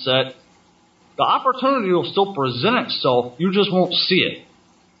mindset, the opportunity will still present itself, you just won't see it.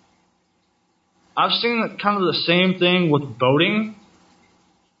 I've seen kind of the same thing with boating.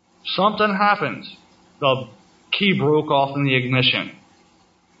 Something happens. The key broke off in the ignition.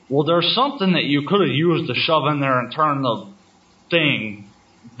 Well, there's something that you could have used to shove in there and turn the thing,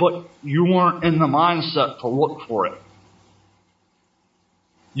 but you weren't in the mindset to look for it.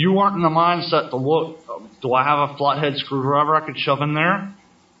 You weren't in the mindset to look, do I have a flathead screwdriver I could shove in there?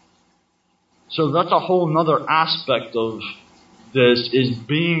 So that's a whole nother aspect of this, is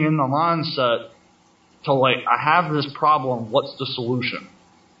being in the mindset to I have this problem, what's the solution?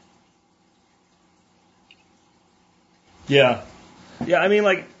 Yeah. Yeah,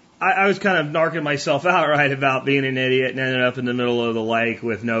 I was kind of narking myself out, right, about being an idiot and ended up in the middle of the lake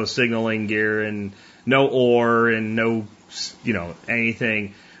with no signaling gear and no oar and no,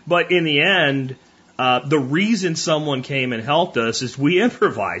 anything. But in the end, the reason someone came and helped us is we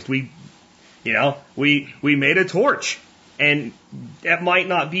improvised. We made a torch. And that might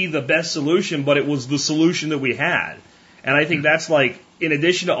not be the best solution, but it was the solution that we had. And I think that's in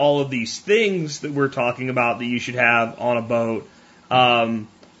addition to all of these things that we're talking about that you should have on a boat,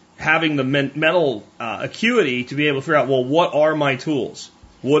 having the mental acuity to be able to figure out, well, what are my tools?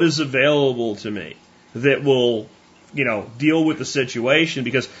 What is available to me that will, deal with the situation?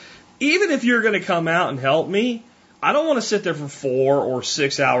 Because even if you're going to come out and help me, I don't want to sit there for 4 or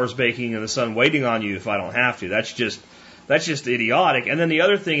 6 hours baking in the sun waiting on you if I don't have to. That's just idiotic. And then the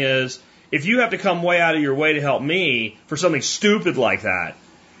other thing is, if you have to come way out of your way to help me for something stupid like that,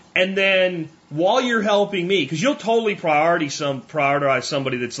 and then while you're helping me, because you'll totally prioritize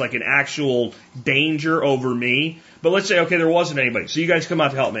somebody that's like an actual danger over me, but let's say, okay, there wasn't anybody, so you guys come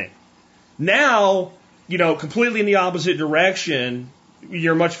out to help me. Now, completely in the opposite direction,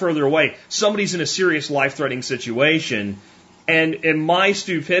 you're much further away. Somebody's in a serious life-threatening situation, and my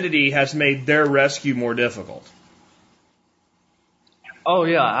stupidity has made their rescue more difficult. Oh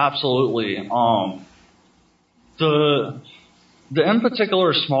yeah, absolutely. The in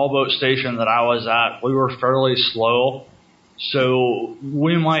particular small boat station that I was at, we were fairly slow, so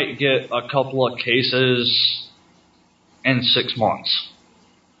we might get a couple of cases in 6 months.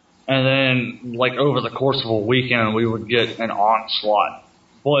 And then, over the course of a weekend, we would get an onslaught.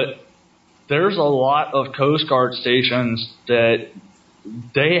 But there's a lot of Coast Guard stations that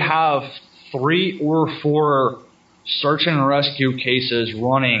they have 3 or 4 search and rescue cases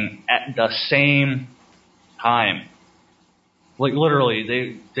running at the same time.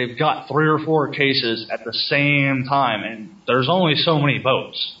 Literally, they've got 3 or 4 cases at the same time, and there's only so many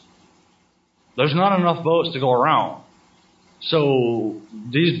boats. There's not enough boats to go around. So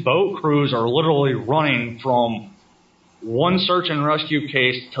these boat crews are literally running from one search and rescue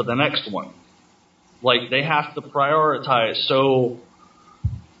case to the next one. They have to prioritize. So,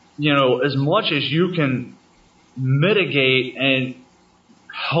 as much as you can mitigate and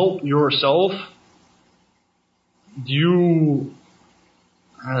help yourself,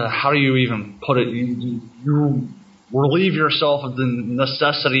 how do you even put it? relieve yourself of the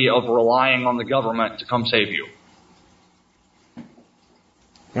necessity of relying on the government to come save you.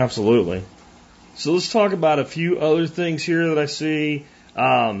 Absolutely. So let's talk about a few other things here that I see.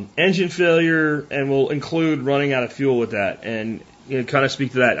 Engine failure, and we'll include running out of fuel with that, and kind of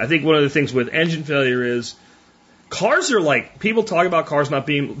speak to that. I think one of the things with engine failure is cars are like, people talk about cars not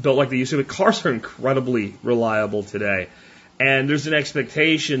being built like they used to, but cars are incredibly reliable today. And there's an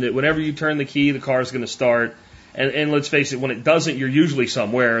expectation that whenever you turn the key, the car is going to start. And let's face it, when it doesn't, you're usually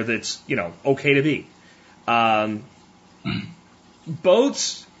somewhere that's, okay to be.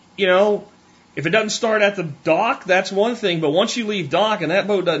 Boats, if it doesn't start at the dock, that's one thing. But once you leave dock and that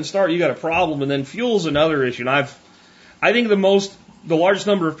boat doesn't start, you got a problem. And then fuel's another issue. And I think the largest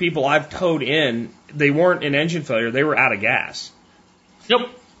number of people I've towed in, they weren't in engine failure, they were out of gas. Yep.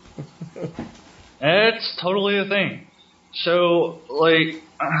 It's totally a thing. So,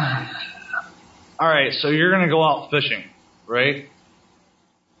 alright, so you're going to go out fishing, right?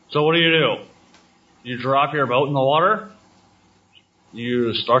 So what do? You drop your boat in the water,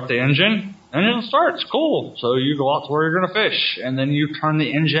 you start the engine starts, cool. So you go out to where you're going to fish, and then you turn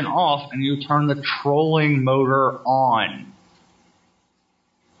the engine off and you turn the trolling motor on.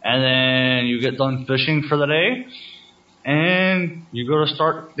 And then you get done fishing for the day, and you go to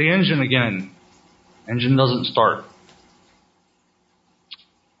start the engine again. Engine doesn't start.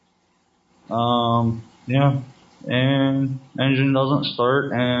 And engine doesn't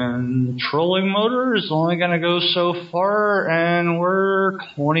start, and the trolling motor is only going to go so far, and we're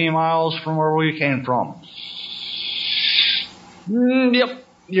 20 miles from where we came from. Yep,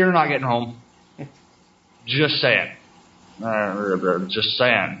 you're not getting home. Just saying. Just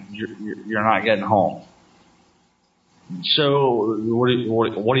saying, you're not getting home. So what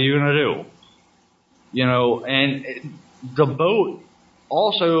are you going to do? And the boat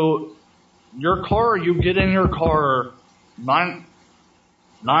also. Your car, you get in your car, 9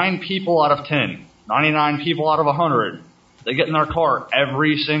 people out of 10, 99 people out of 100, they get in their car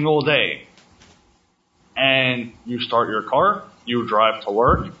every single day. And you start your car, you drive to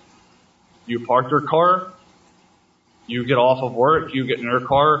work, you park your car, you get off of work, you get in your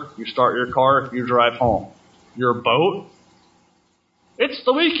car, you start your car, you drive home. Your boat, it's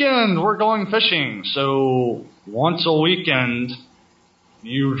the weekend, we're going fishing. So once a weekend,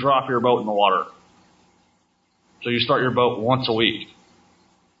 you drop your boat in the water. So you start your boat once a week.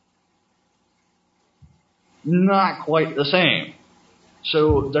 Not quite the same.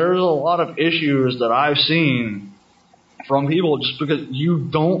 So there's a lot of issues that I've seen from people just because you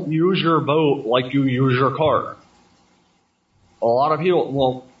don't use your boat like you use your car. A lot of people,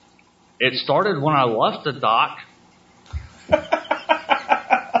 well, it started when I left the dock.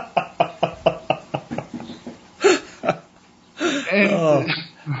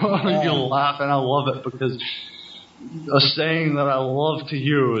 And you laugh, and I love it because a saying that I love to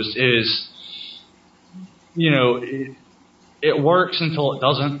use is, it works until it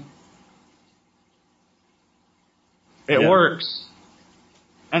doesn't. It works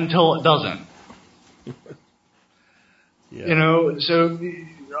until it doesn't. So,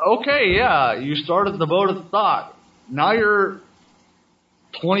 okay, yeah, you started the boat at the dock. Now you're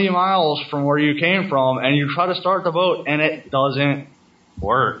 20 miles from where you came from, and you try to start the boat, and it doesn't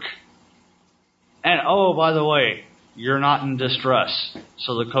work. And, oh, by the way, you're not in distress,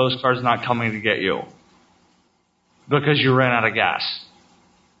 so the Coast Guard's not coming to get you because you ran out of gas.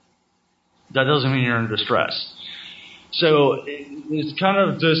 That doesn't mean you're in distress. So it's kind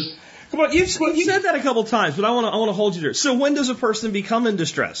of just... Come on, you said that a couple times, but I want to hold you there. So when does a person become in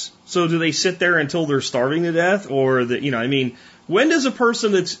distress? So do they sit there until they're starving to death, or when does a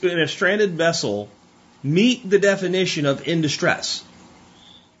person that's in a stranded vessel meet the definition of in distress?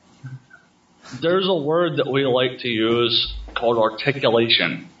 There's a word that we like to use called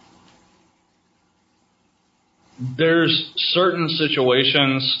articulation. There's certain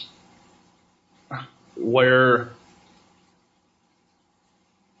situations where,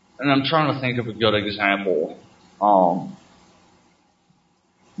 and I'm trying to think of a good example,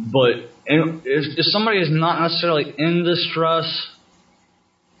 but if somebody is not necessarily in distress,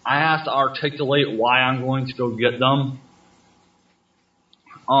 I have to articulate why I'm going to go get them.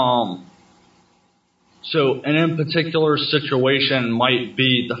 So an in particular situation might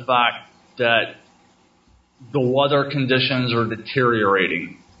be the fact that the weather conditions are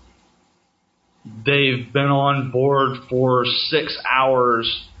deteriorating. They've been on board for 6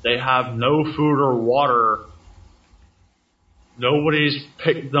 hours. They have no food or water. Nobody's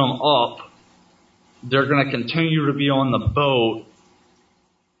picked them up. They're going to continue to be on the boat.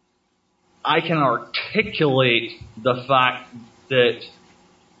 I can articulate the fact that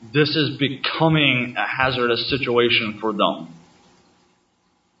this is becoming a hazardous situation for them.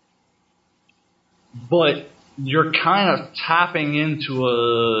 But you're kind of tapping into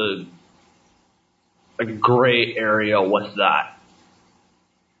a gray area with that.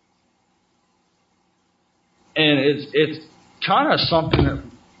 And it's kind of something that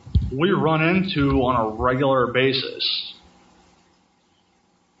we run into on a regular basis.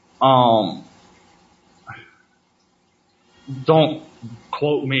 Don't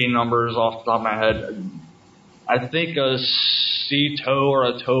quote me numbers off the top of my head. I think a sea tow or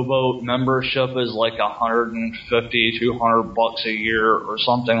a towboat membership is like $150, $200 a year or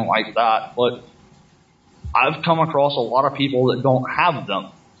something like that. But I've come across a lot of people that don't have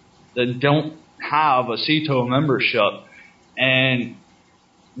them, that don't have a sea tow membership. And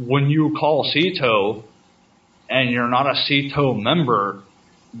when you call sea tow and you're not a sea tow member,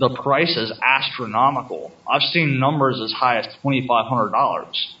 the price is astronomical. I've seen numbers as high as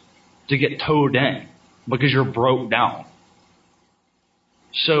 $2,500 to get towed in because you're broke down.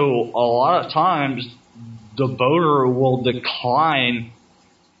 So a lot of times the boater will decline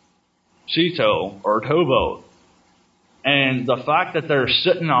sea tow or towboat. And the fact that they're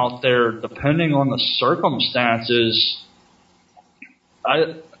sitting out there, depending on the circumstances,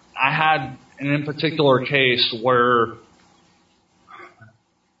 I had an in particular case where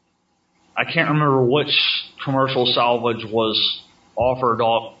I can't remember which commercial salvage was offered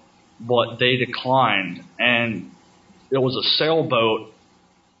up, but they declined. And it was a sailboat.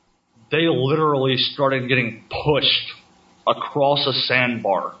 They literally started getting pushed across a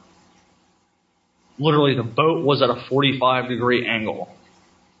sandbar. Literally, the boat was at a 45-degree angle.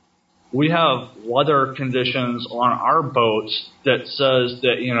 We have weather conditions on our boats that says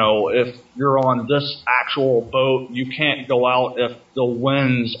that, you know, if you're on this actual boat, you can't go out if the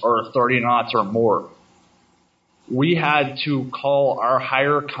winds are 30 knots or more. We had to call our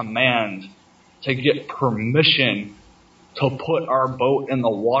higher command to get permission to put our boat in the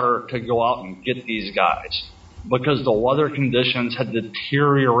water to go out and get these guys, because the weather conditions had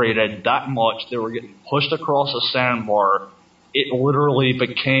deteriorated that much. They were getting pushed across a sandbar. It literally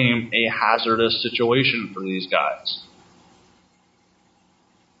became a hazardous situation for these guys.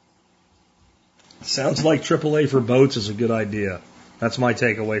 Sounds like AAA for boats is a good idea. That's my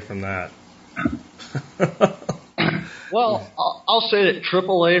takeaway from that. Well, I'll say that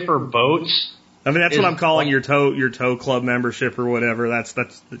AAA for boats. I mean, that's what I'm calling your tow club membership or whatever. That's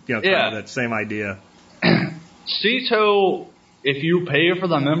you know, kind of that same idea. Sea tow, if you pay for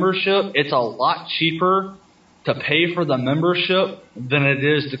the membership, it's a lot cheaper to pay for the membership than it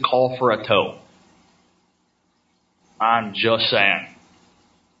is to call for a tow. I'm just saying.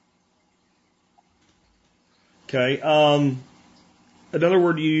 Okay. Another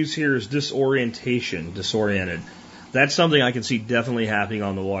word you use here is disorientation, disoriented. That's something I can see definitely happening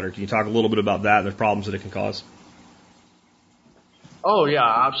on the water. Can you talk a little bit about that and the problems that it can cause? Oh,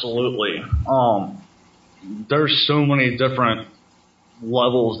 yeah, absolutely. There's so many different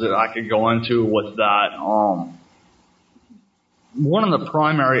levels that I could go into with that. One of the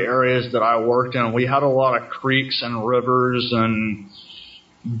primary areas that I worked in, we had a lot of creeks and rivers and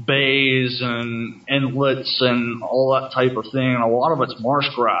bays and inlets and all that type of thing. And a lot of it's marsh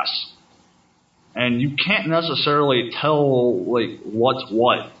grass. And you can't necessarily tell, like, what's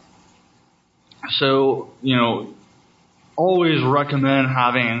what. So, you know, always recommend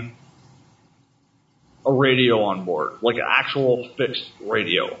having a radio on board, like an actual fixed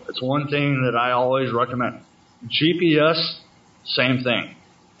radio. It's one thing that I always recommend. GPS, same thing.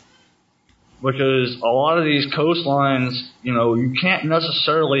 Because a lot of these coastlines, you know, you can't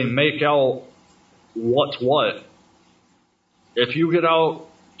necessarily make out what's what. If you get out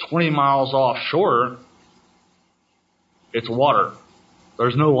 20 miles offshore, it's water.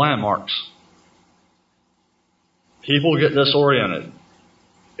 There's no landmarks. People get disoriented.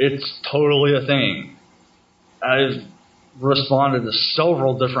 It's totally a thing. I've responded to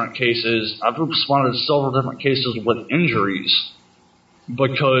several different cases. I've responded to several different cases with injuries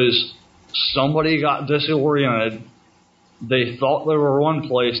because somebody got disoriented. They thought they were one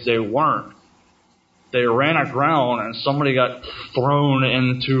place. They weren't. They ran aground and somebody got thrown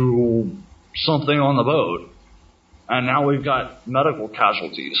into something on the boat. And now we've got medical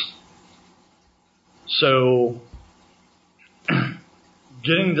casualties. So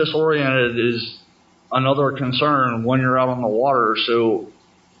getting disoriented is another concern when you're out on the water. So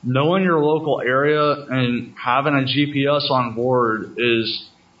knowing your local area and having a GPS on board is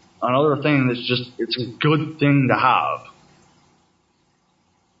another thing that's just, it's a good thing to have.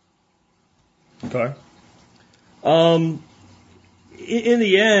 Okay. In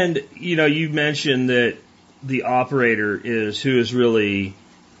the end, you know, you mentioned that the operator is who is really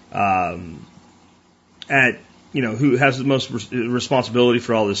who has the most responsibility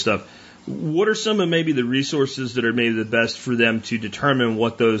for all this stuff, what are some of maybe the resources that are maybe the best for them to determine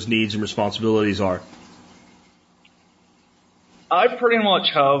what those needs and responsibilities are? I pretty much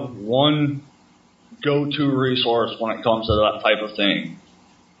have one go-to resource when it comes to that type of thing,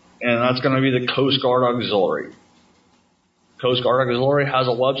 and that's going to be the Coast Guard Auxiliary. Coast Guard Auxiliary has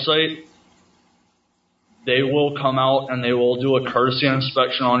a website. They will come out and they will do a courtesy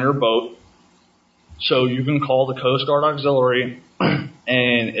inspection on your boat. So you can call the Coast Guard Auxiliary, and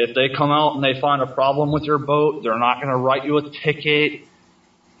if they come out and they find a problem with your boat, they're not going to write you a ticket.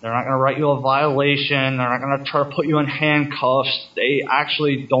 They're not going to write you a violation. They're not going to try to put you in handcuffs. They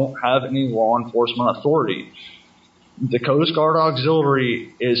actually don't have any law enforcement authority. The Coast Guard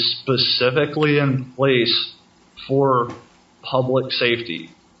Auxiliary is specifically in place for public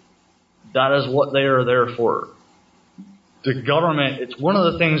safety. That is what they are there for. The government, it's one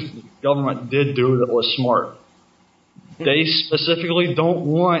of the things the government did do that was smart. They specifically don't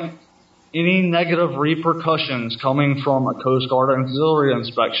want any negative repercussions coming from a Coast Guard Auxiliary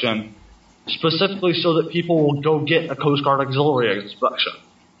inspection, specifically so that people will go get a Coast Guard Auxiliary inspection.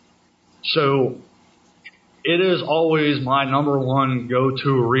 So it is always my number one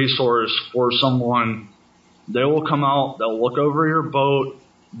go-to resource for someone. They will come out, they'll look over your boat,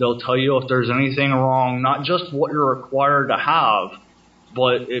 they'll tell you if there's anything wrong, not just what you're required to have,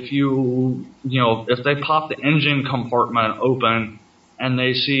 but if if they pop the engine compartment open and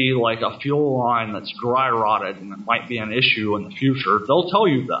they see like a fuel line that's dry rotted and it might be an issue in the future, they'll tell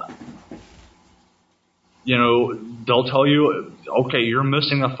you that. They'll tell you, okay, you're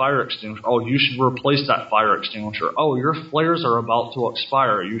missing a fire extinguisher. Oh, you should replace that fire extinguisher. Oh, your flares are about to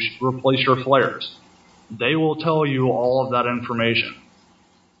expire. You should replace your flares. They will tell you all of that information.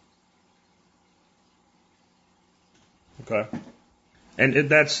 Okay. And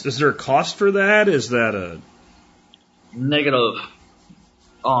is there a cost for that? Is that a negative?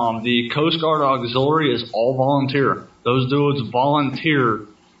 The Coast Guard Auxiliary is all volunteer. Those dudes volunteer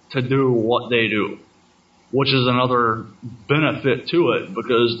to do what they do, which is another benefit to it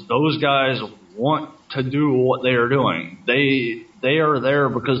because those guys want to do what they are doing. They are there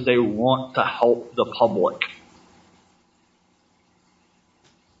because they want to help the public.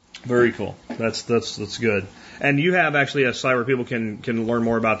 Very cool. That's good. And you have actually a site where people can learn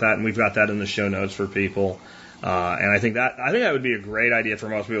more about that, and we've got that in the show notes for people. And I think that would be a great idea for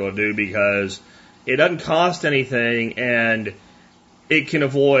most people to do because it doesn't cost anything, and it can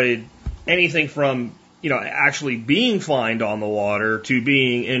avoid anything from actually being fined on the water to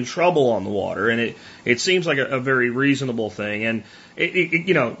being in trouble on the water. And it seems like a very reasonable thing. And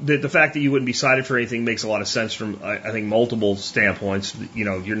the fact that you wouldn't be cited for anything makes a lot of sense from, I think, multiple standpoints.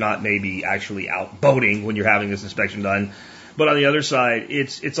 You're not maybe actually out boating when you're having this inspection done. But on the other side,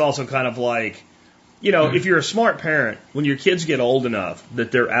 it's also kind of like, if you're a smart parent, when your kids get old enough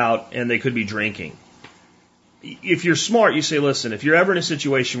that they're out and they could be drinking, if you're smart, you say, listen, if you're ever in a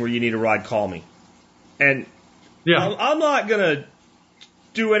situation where you need a ride, call me. And I'm not going to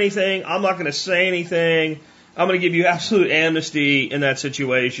do anything. I'm not going to say anything. I'm going to give you absolute amnesty in that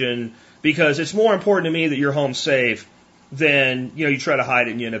situation because it's more important to me that you're home safe than, you try to hide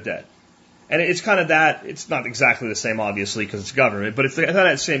it and you end up dead. And it's kind of that. It's not exactly the same, obviously, because it's government, but it's kind of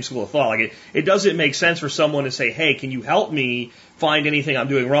that same school of thought. Like it doesn't make sense for someone to say, hey, can you help me find anything I'm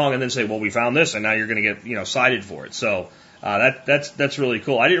doing wrong? And then say, well, we found this and now you're going to get, cited for it. So that's really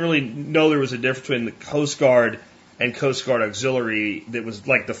cool. I didn't really know there was a difference between the Coast Guard and Coast Guard Auxiliary that was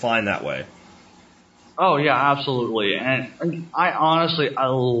like defined that way. Oh yeah, absolutely. And I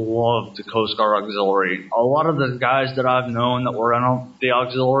love the Coast Guard Auxiliary. A lot of the guys that I've known that were in the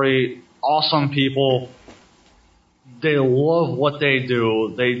auxiliary, awesome people. They love what they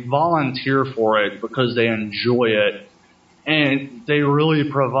do. They volunteer for it because they enjoy it. And they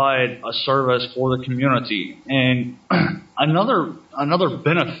really provide a service for the community. And another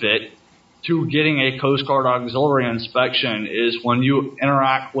benefit to getting a Coast Guard Auxiliary inspection is when you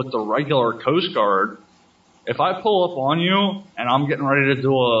interact with the regular Coast Guard, if I pull up on you and I'm getting ready to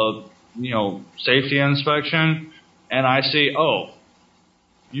do a safety inspection and I see, oh,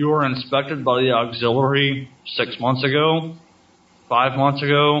 you were inspected by the auxiliary 6 months ago, 5 months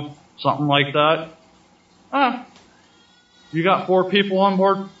ago, something like that. You got 4 people on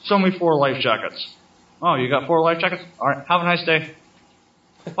board? Show me 4 life jackets. Oh, you got 4 life jackets? All right, have a nice day.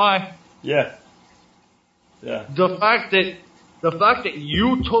 Bye. Yeah. The fact that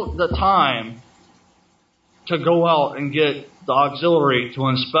you took the time to go out and get the auxiliary to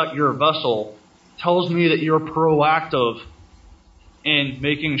inspect your vessel tells me that you're proactive in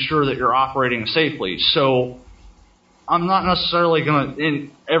making sure that you're operating safely. So I'm not necessarily going to,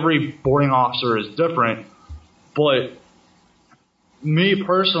 and every boarding officer is different, but me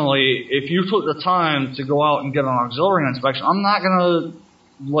personally, if you took the time to go out and get an auxiliary inspection, I'm not going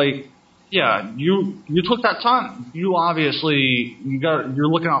to, like, yeah, you took that time. You obviously, you're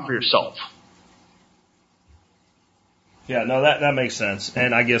looking out for yourself. Yeah, no, that makes sense.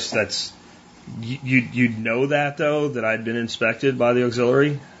 And I guess that's, you'd know that, though, that I'd been inspected by the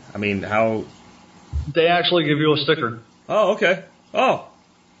auxiliary? I mean, how? They actually give you a sticker. Oh, okay. Oh.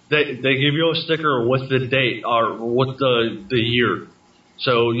 They give you a sticker with the date or with the year.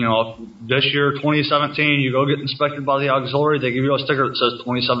 So, you know, this year, 2017, you go get inspected by the auxiliary, they give you a sticker that says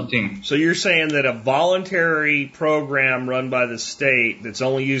 2017. So you're saying that a voluntary program run by the state that's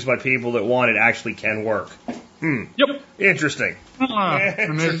only used by people that want it actually can work? Yep. Interesting.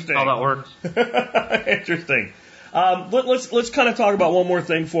 Interesting. How that works. Interesting. Let's kind of talk about one more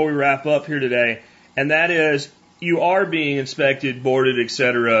thing before we wrap up here today, and that is you are being inspected, boarded,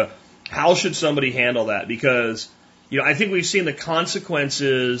 etc. How should somebody handle that? Because, you know, I think we've seen the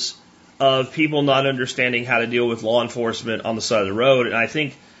consequences of people not understanding how to deal with law enforcement on the side of the road, and I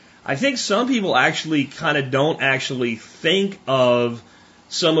think some people actually kind of don't actually think of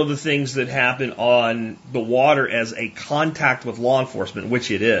some of the things that happen on the water as a contact with law enforcement, which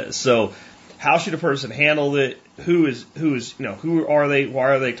it is. So how should a person handle it? Who are they? Why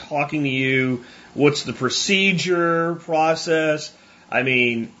are they talking to you? What's the procedure process? I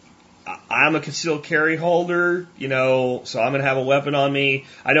mean, I'm a concealed carry holder, you know, so I'm going to have a weapon on me.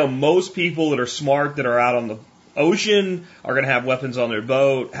 I know most people that are smart that are out on the ocean are going to have weapons on their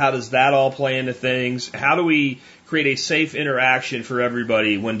boat. How does that all play into things? How do we create a safe interaction for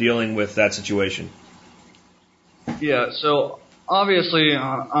everybody when dealing with that situation? Yeah, so obviously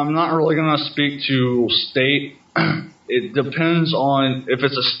I'm not really going to speak to state. It depends on if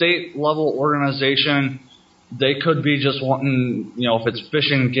it's a state level organization. They could be just wanting, you know, if it's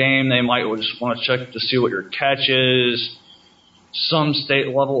fishing game, they might just want to check to see what your catch is. Some state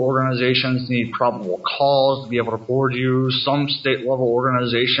level organizations need probable cause to be able to board you. Some state level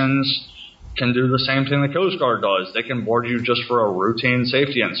organizations can do the same thing the Coast Guard does. They can board you just for a routine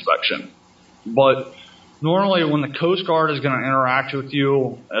safety inspection. But normally when the Coast Guard is going to interact with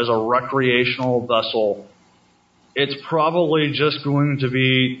you as a recreational vessel, it's probably just going to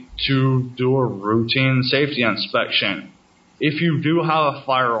be to do a routine safety inspection. If you do have a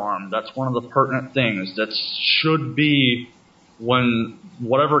firearm, that's one of the pertinent things. That should be when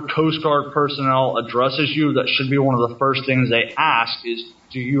whatever Coast Guard personnel addresses you, that should be one of the first things they ask is,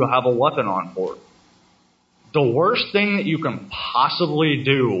 do you have a weapon on board? The worst thing that you can possibly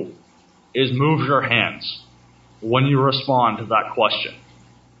do is move your hands when you respond to that question.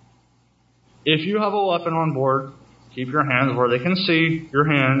 If you have a weapon on board, keep your hands where they can see your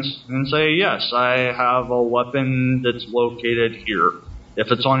hands and say, yes, I have a weapon that's located here.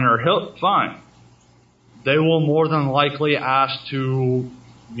 If it's on your hip, fine. They will more than likely ask to,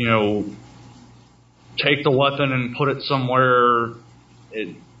 you know, take the weapon and put it somewhere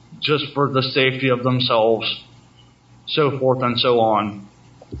just for the safety of themselves, so forth and so on.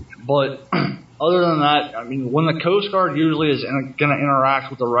 But other than that, I mean, when the Coast Guard usually is going to interact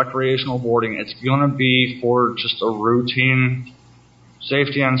with the recreational boarding, it's going to be for just a routine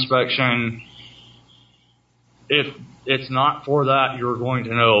safety inspection. If it's not for that, you're going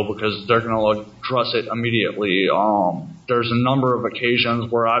to know because they're going to address it immediately. There's a number of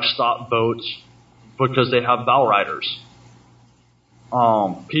occasions where I've stopped boats because they have bow riders.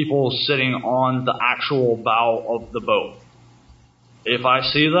 People sitting on the actual bow of the boat. If I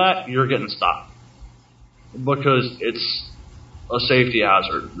see that, you're getting stopped because it's a safety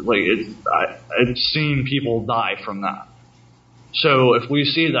hazard. Like I've seen people die from that. So if we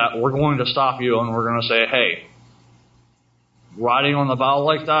see that, we're going to stop you and we're going to say, hey, riding on the bow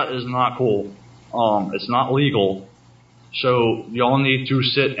like that is not cool. It's not legal. So y'all need to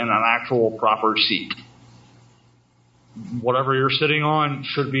sit in an actual proper seat. Whatever you're sitting on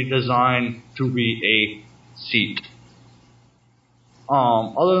should be designed to be a seat.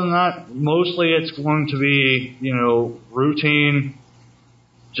 Other than that, mostly it's going to be, you know, routine,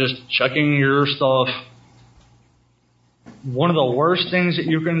 just checking your stuff. One of the worst things that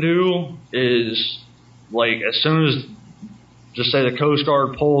you can do is, like, as soon as, just say the Coast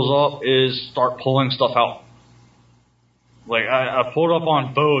Guard pulls up, is start pulling stuff out. Like, I pulled up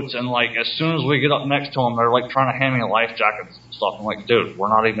on boats, and, like, as soon as we get up next to them, they're, like, trying to hand me a life jacket and stuff. I'm like, dude, we're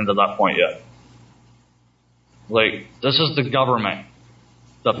not even to that point yet. Like, this is the government.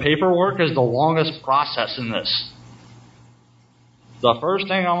 The paperwork is the longest process in this. The first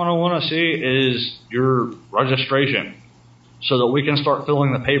thing I'm going to want to see is your registration so that we can start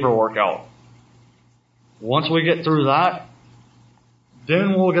filling the paperwork out. Once we get through that,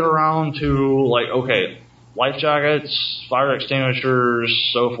 then we'll get around to, like, okay, life jackets, fire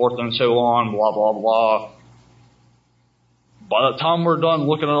extinguishers, so forth and so on, blah, blah, blah. By the time we're done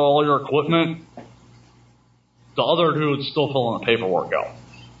looking at all your equipment, the other dude's still filling the paperwork out.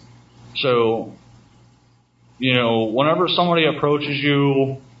 So, you know, whenever somebody approaches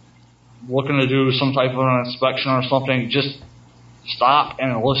you looking to do some type of an inspection or something, just stop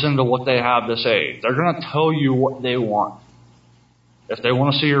and listen to what they have to say. They're going to tell you what they want. If they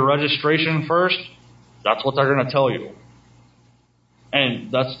want to see your registration first, that's what they're going to tell you.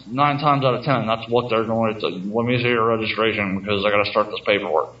 And that's 9 times out of 10, that's what they're going to tell you. Let me see your registration because I got to start this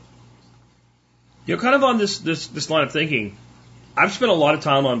paperwork. You know, kind of on this line of thinking, I've spent a lot of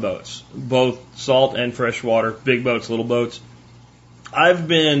time on boats, both salt and freshwater, big boats, little boats. I've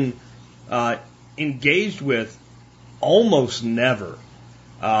been engaged with almost never.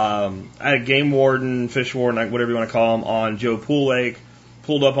 I had a game warden, fish warden, whatever you want to call him, on Joe Pool Lake,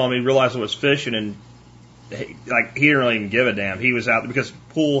 pulled up on me, realized I was fishing, and he didn't really even give a damn. He was out because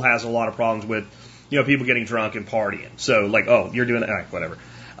pool has a lot of problems with, you know, people getting drunk and partying. So like, oh, you're doing that, all right, whatever.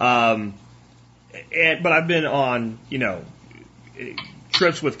 But I've been on, you know,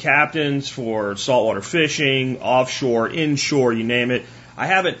 trips with captains for saltwater fishing, offshore, inshore, you name it. I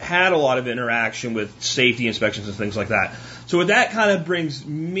haven't had a lot of interaction with safety inspections and things like that. So what that kind of brings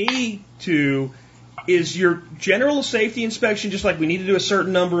me to is your general safety inspection just like we need to do a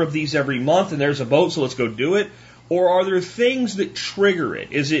certain number of these every month and there's a boat, so let's go do it? Or are there things that trigger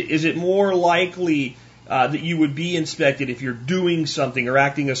it? Is it more likely that you would be inspected if you're doing something or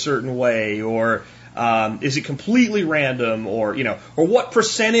acting a certain way? Or is it completely random? Or, you know, or what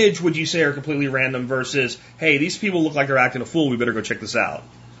percentage would you say are completely random versus, hey, these people look like they're acting a fool, we better go check this out?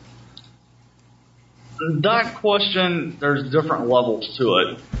 That question, there's different levels to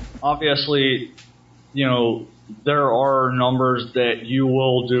it. Obviously, you know, there are numbers that you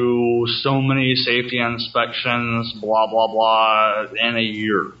will do so many safety inspections, blah, blah, blah, in a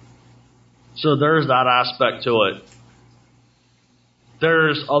year. So there's that aspect to it.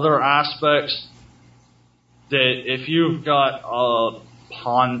 There's other aspects that if you've got a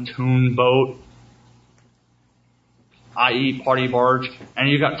pontoon boat, i.e. party barge, and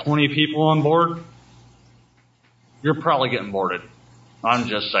you've got 20 people on board, you're probably getting boarded. I'm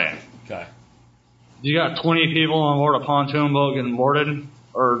just saying. Okay. You got 20 people on board a pontoon boat getting boarded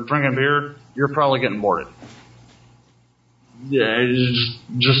or drinking beer, you're probably getting boarded. Yeah,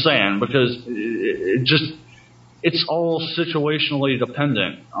 just saying, because it's all situationally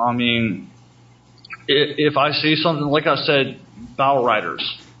dependent. I mean, if I see something, like I said, bow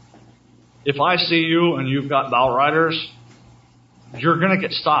riders. If I see you and you've got bow riders, you're going to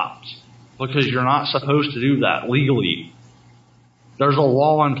get stopped because you're not supposed to do that legally. There's a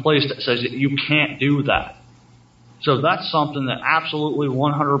law in place that says that you can't do that. So that's something that absolutely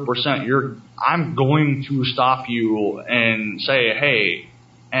 100% I'm going to stop you and say, hey,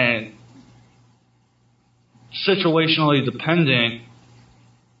 and situationally dependent,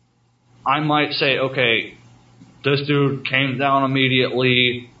 I might say, okay, this dude came down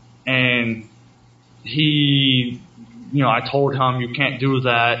immediately and he, you know, I told him you can't do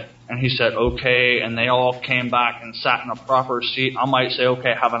that. And he said, okay, and they all came back and sat in a proper seat. I might say,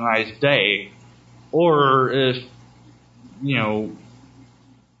 okay, have a nice day. Or if, you know,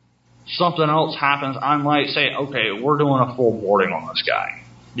 something else happens, I might say, okay, we're doing a full boarding on this guy.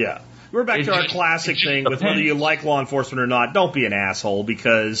 Yeah. We're back to our classic thing with whether you like law enforcement or not. Don't be an asshole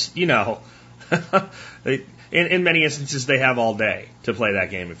because, you know, in many instances they have all day to play that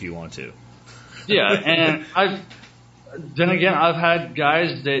game if you want to. Yeah, and I've had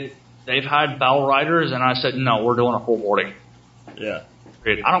guys that they've had bow riders, and I said, no, we're doing a full boarding. Yeah.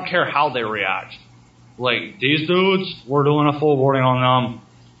 I don't care how they react. Like, these dudes, we're doing a full boarding on them.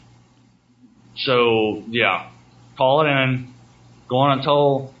 So, yeah, call it in. Go on and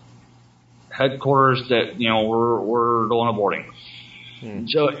tell headquarters that, you know, we're doing a boarding.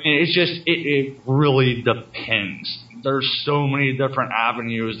 So, it's just, it really depends. There's so many different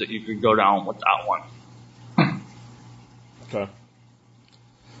avenues that you could go down with that one. Okay.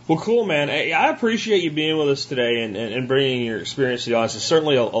 Well, cool, man. I appreciate you being with us today and bringing your experience to the audience. It's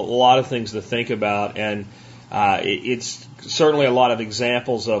certainly a lot of things to think about, and it's certainly a lot of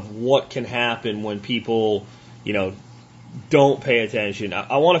examples of what can happen when people, you know, don't pay attention.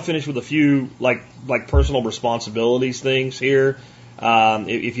 I want to finish with a few like personal responsibilities things here,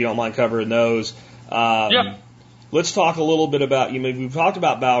 if you don't mind covering those. Yeah. Let's talk a little bit about, we've talked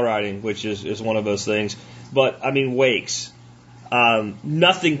about bow riding, which is one of those things, but I mean wakes.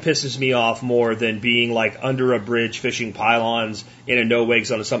 Nothing pisses me off more than being like under a bridge fishing pylons in a no-wake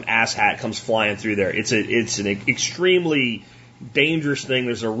zone and some asshat comes flying through there. It's an extremely dangerous thing.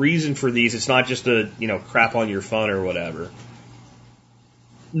 There's a reason for these. It's not just a, crap on your phone or whatever.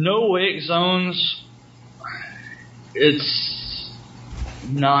 No-wake zones, it's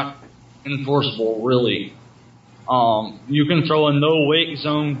not enforceable, really. You can throw a no-wake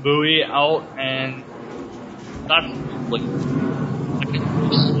zone buoy out, and that's like...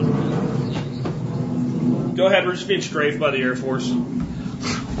 Go ahead, we're just being strafed by the Air Force.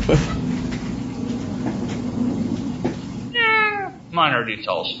 Minor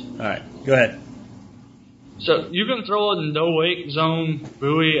details. Alright, go ahead. So you can throw a no-wake zone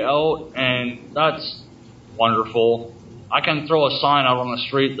buoy out, and that's wonderful. I can throw a sign out on the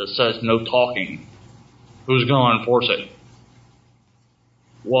street that says no talking. Who's going to enforce it?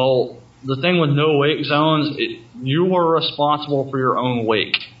 Well, the thing with no-wake zones, you are responsible for your own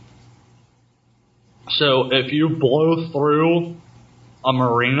wake. So if you blow through a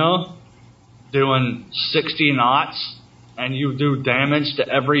marina doing 60 knots and you do damage to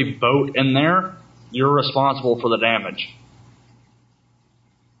every boat in there, you're responsible for the damage.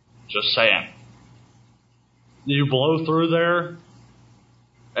 Just saying. You blow through there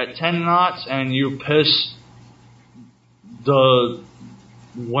at 10 knots and you piss the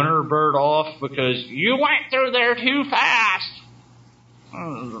winter bird off because you went through there too fast.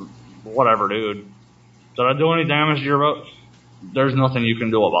 Whatever, dude. Did I do any damage to your boat? There's nothing you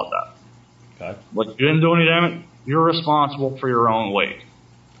can do about that. Okay. But you didn't do any damage, you're responsible for your own wake.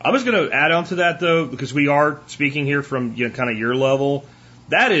 I was going to add on to that, though, because we are speaking here from kind of your level.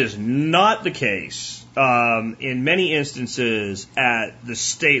 That is not the case in many instances at the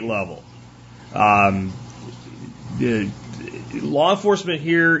state level. The law enforcement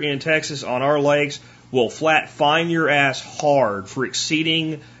here in Texas on our lakes will flat fine your ass hard for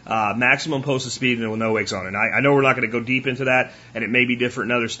exceeding maximum posted speed in a no-wake zone. And I know we're not going to go deep into that, and it may be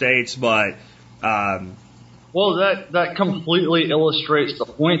different in other states, but... Well, that completely illustrates the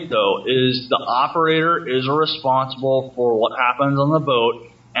point, though, is the operator is responsible for what happens on the boat,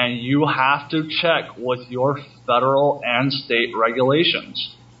 and you have to check with your federal and state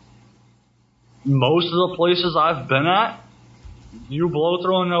regulations. Most of the places I've been at, you blow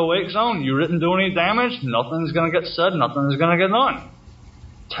through a no-wake zone, you didn't do any damage, nothing's going to get said, nothing's going to get done.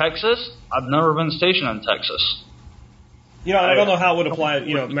 Texas, I've never been stationed in Texas. I don't know how it would apply,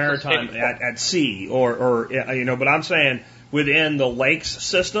 maritime at sea or but I'm saying within the lakes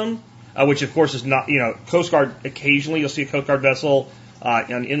system, which of course is not, Coast Guard, occasionally you'll see a Coast Guard vessel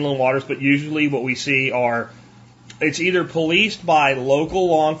on inland waters, but usually what we see it's either policed by local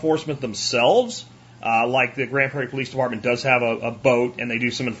law enforcement themselves, like the Grand Prairie Police Department does have a boat and they do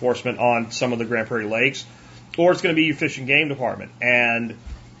some enforcement on some of the Grand Prairie lakes, or it's going to be your Fish and Game Department. And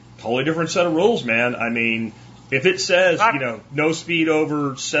totally different set of rules, man. I mean, if it says, no speed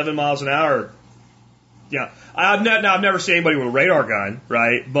over 7 miles an hour, I've never seen anybody with a radar gun,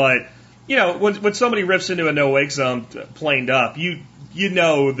 right? But, when somebody rips into a no-wake zone planed up, you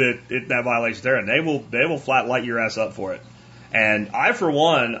know that violation's there, and they will flat light your ass up for it. And I, for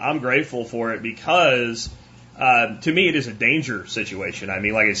one, I'm grateful for it because, to me, it is a danger situation. I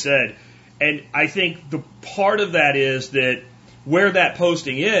mean, like I said, and I think the part of that is that where that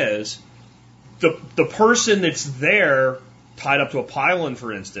posting is, the person that's there, tied up to a pylon,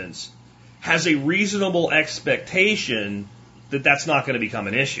 for instance, has a reasonable expectation that that's not going to become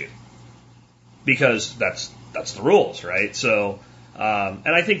an issue. Because that's the rules, right? So, and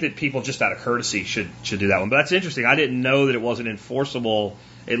I think that people just out of courtesy should do that one. But that's interesting. I didn't know that it wasn't enforceable,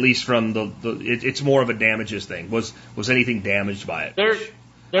 at least from it's more of a damages thing. Was anything damaged by it?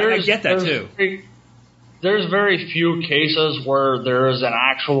 I get that too. There's very few cases where there is an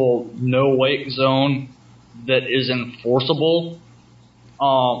actual no-wake zone that is enforceable.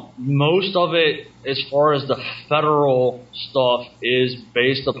 Most of it, as far as the federal stuff, is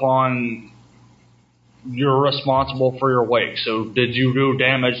based upon you're responsible for your wake. So did you do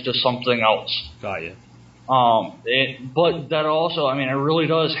damage to something else? Got you. But that also, it really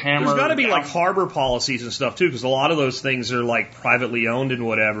does hammer... There's got to be like harbor policies and stuff too, because a lot of those things are like privately owned and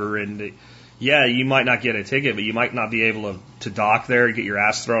whatever, and... Yeah, you might not get a ticket, but you might not be able to dock there and get your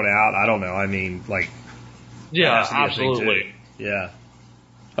ass thrown out. I don't know. Yeah, absolutely. Yeah.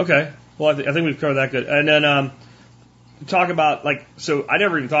 Okay. Well, I think we've covered that good. And then talk about so I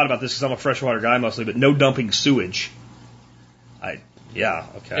never even thought about this because I'm a freshwater guy mostly, but no dumping sewage. Okay. Yeah.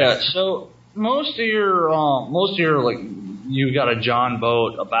 So most of your you got a John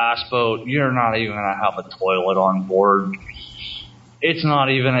boat, a bass boat. You're not even gonna have a toilet on board. It's not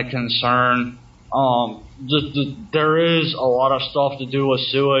even a concern. There is a lot of stuff to do with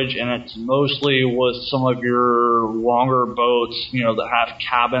sewage, and it's mostly with some of your longer boats, that have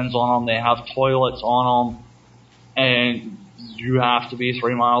cabins on them, they have toilets on them, and you have to be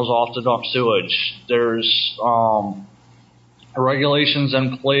 3 miles off to dump sewage. There's regulations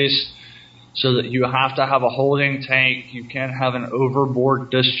in place so that you have to have a holding tank. You can't have an overboard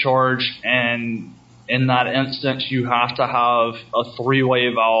discharge, and in that instance, you have to have a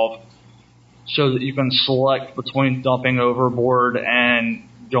 3-way valve so that you can select between dumping overboard and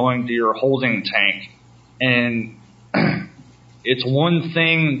going to your holding tank. And it's one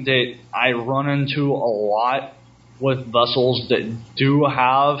thing that I run into a lot with vessels that do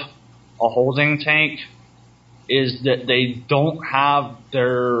have a holding tank, is that they don't have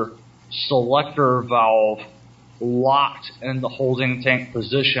their selector valve locked in the holding tank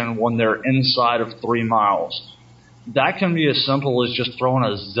position when they're inside of 3 miles. That can be as simple as just throwing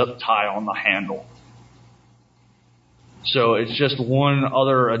a zip tie on the handle. So it's just one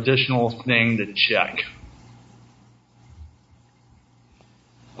other additional thing to check.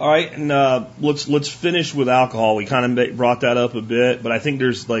 All right, and let's finish with alcohol. We kind of brought that up a bit, but I think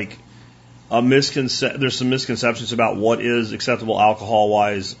there's there's some misconceptions about what is acceptable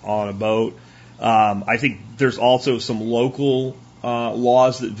alcohol-wise on a boat. I think there's also some local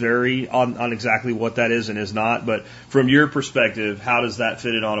laws that vary on exactly what that is and is not. But from your perspective, how does that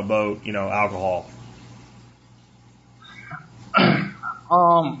fit in on a boat? Alcohol.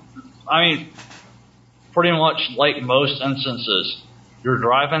 I mean, pretty much like most instances. You're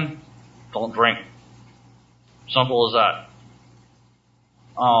driving, don't drink. Simple as that.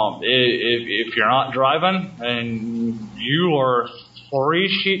 If you're not driving and you are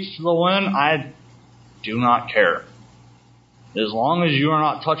 3 sheets to the wind, I do not care. As long as you are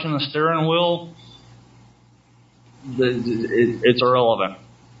not touching the steering wheel, it's irrelevant.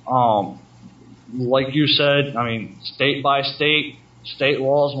 Like you said, I mean, state by state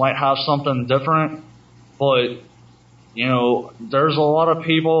laws might have something different, but there's a lot of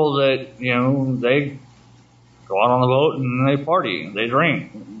people that, they go out on the boat and they party, they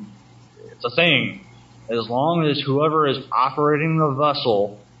drink. It's a thing. As long as whoever is operating the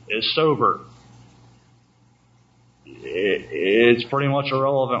vessel is sober, it's pretty much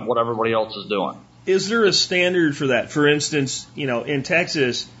irrelevant what everybody else is doing. Is there a standard for that? For instance, in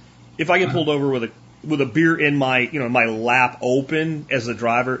Texas, if I get pulled over with a beer in my my lap open as a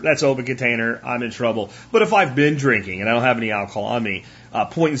driver, that's open container, I'm in trouble. But if I've been drinking and I don't have any alcohol on me,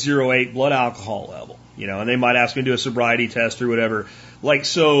 0.08 blood alcohol level, and they might ask me to do a sobriety test or whatever.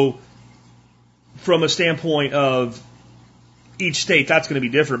 So from a standpoint of each state, that's going to be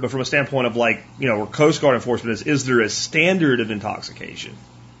different. But from a standpoint of where Coast Guard enforcement is there a standard of intoxication?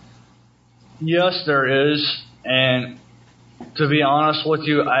 Yes, there is. And to be honest with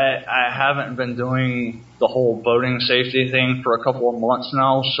you, I haven't been doing the whole boating safety thing for a couple of months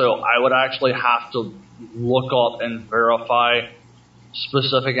now, so I would actually have to look up and verify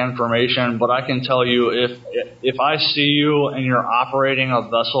specific information. But I can tell you, if I see you and you're operating a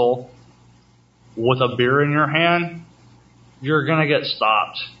vessel with a beer in your hand, you're going to get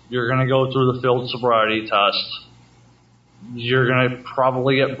stopped. You're going to go through the field sobriety test. You're going to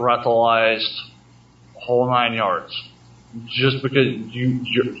probably get breathalyzed, whole 9 yards. Just because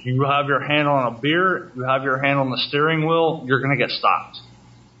you have your hand on a beer, you have your hand on the steering wheel, you're going to get stopped.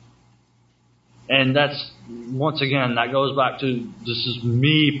 And that's, once again, that goes back to, this is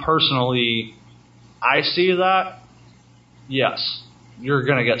me personally. I see that, yes, you're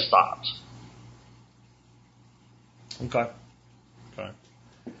going to get stopped. Okay.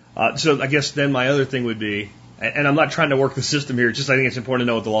 So I guess then my other thing would be, and I'm not trying to work the system here, just I think it's important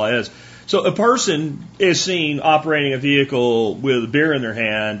to know what the law is. So a person is seen operating a vehicle with a beer in their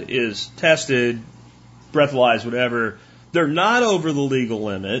hand, is tested, breathalyzed, whatever. They're not over the legal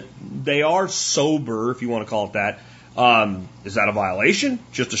limit. They are sober, if you want to call it that. Is that a violation?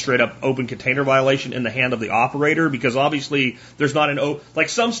 Just a straight up open container violation in the hand of the operator? Because obviously there's not like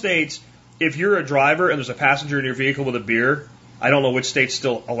some states, if you're a driver and there's a passenger in your vehicle with a beer, I don't know which states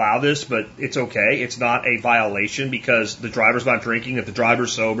still allow this, but it's okay. It's not a violation because the driver's not drinking, if the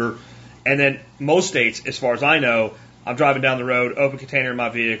driver's sober. And then most states, as far as I know, I'm driving down the road, open container in my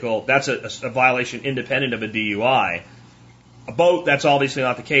vehicle. That's a violation independent of a DUI. A boat, that's obviously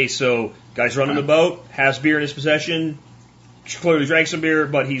not the case. So guy's running the boat, has beer in his possession, clearly drank some beer,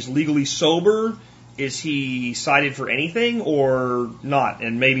 but he's legally sober. Is he cited for anything or not?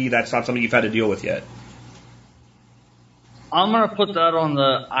 And maybe that's not something you've had to deal with yet. I'm going to put that on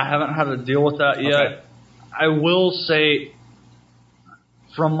I haven't had to deal with that yet. Okay. I will say,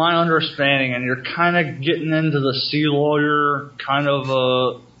 from my understanding, and you're kind of getting into the sea lawyer kind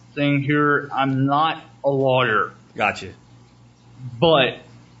of thing here. I'm not a lawyer. Gotcha. But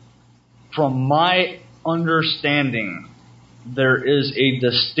from my understanding, there is a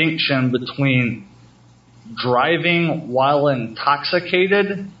distinction between driving while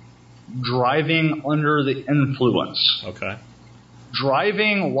intoxicated, driving under the influence. Okay.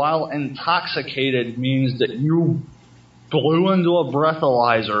 Driving while intoxicated means that you blew into a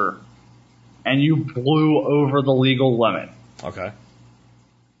breathalyzer and you blew over the legal limit. Okay.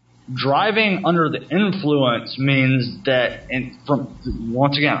 Driving under the influence means that,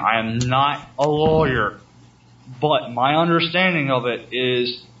 once again, I am not a lawyer, but my understanding of it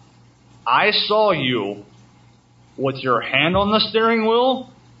is I saw you with your hand on the steering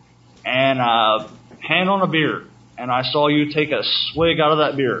wheel and a hand on a beer, and I saw you take a swig out of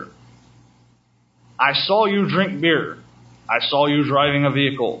that beer. I saw you drink beer. I saw you driving a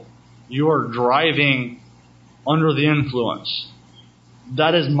vehicle. You are driving under the influence.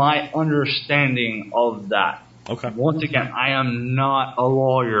 That is my understanding of that. Okay. Once again, I am not a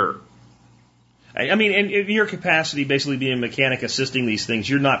lawyer. I mean, in your capacity, basically being a mechanic assisting these things,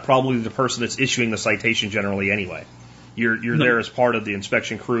 you're not probably the person that's issuing the citation generally anyway. You're there as part of the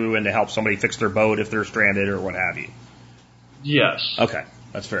inspection crew and to help somebody fix their boat if they're stranded or what have you. Yes. Okay,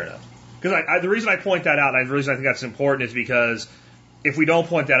 that's fair enough. Because the reason I point that out, and the reason I think that's important, is because if we don't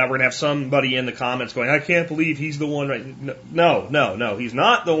point that out, we're going to have somebody in the comments going, I can't believe he's the one. Right? No, he's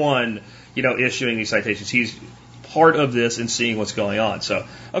not the one, issuing these citations. He's part of this and seeing what's going on. So,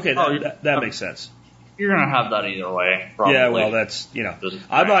 okay, that makes sense. You're going to have that either way, probably. Yeah, well, that's,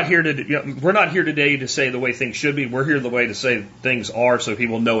 I'm not here to, we're not here today to say the way things should be. We're here the way to say things are so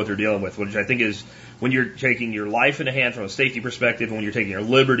people know what they're dealing with, which I think is when you're taking your life in the hand from a safety perspective, and when you're taking your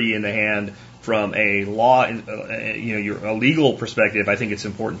liberty in the hand from a law, a legal perspective, I think it's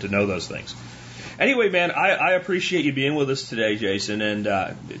important to know those things. Anyway, man, I appreciate you being with us today, Jason, and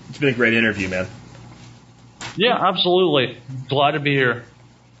it's been a great interview, man. Yeah, absolutely. Glad to be here.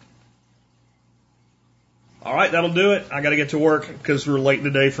 All right, that'll do it. I got to get to work because we're late in the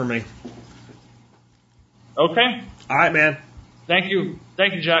day for me. Okay. All right, man. Thank you.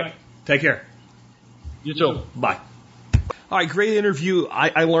 Thank you, Jack. Take care. You too. Bye. All right, great interview.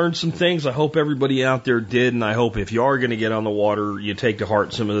 I learned some things. I hope everybody out there did, and I hope if you are going to get on the water, you take to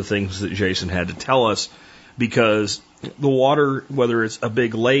heart some of the things that Jason had to tell us, because the water, whether it's a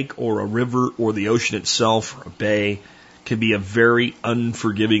big lake or a river or the ocean itself or a bay, can be a very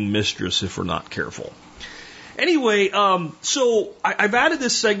unforgiving mistress if we're not careful. Anyway, so I've added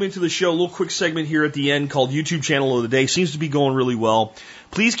this segment to the show, a little quick segment here at the end called YouTube Channel of the Day. Seems to be going really well.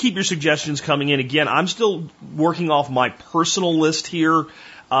 Please keep your suggestions coming in. Again, I'm still working off my personal list here,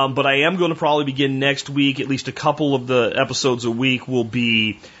 but I am going to probably begin next week. At least a couple of the episodes a week will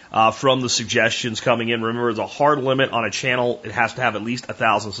be from the suggestions coming in. Remember, there's a hard limit on a channel. It has to have at least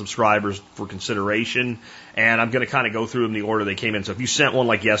 1,000 subscribers for consideration. And I'm going to kind of go through them in the order they came in. So if you sent one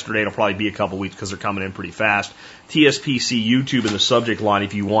like yesterday, it'll probably be a couple weeks because they're coming in pretty fast. TSPC YouTube in the subject line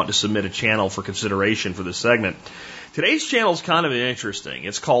if you want to submit a channel for consideration for this segment. Today's channel is kind of interesting.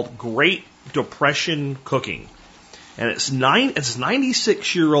 It's called Great Depression Cooking. And it's a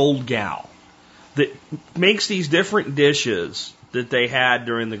 96-year-old gal that makes these different dishes that they had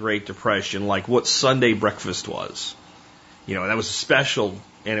during the Great Depression, like what Sunday breakfast was. That was a special,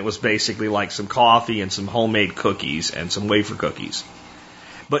 and it was basically like some coffee and some homemade cookies and some wafer cookies.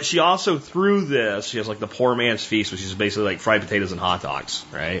 But she also, through this, she has like the poor man's feast, which is basically like fried potatoes and hot dogs,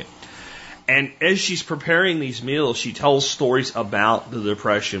 right? And as she's preparing these meals, she tells stories about the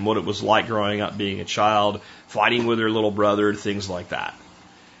Depression, what it was like growing up being a child, fighting with her little brother, things like that.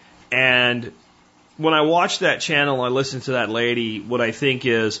 And when I watch that channel, I listen to that lady, what I think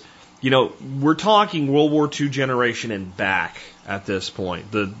is, we're talking World War II generation and back at this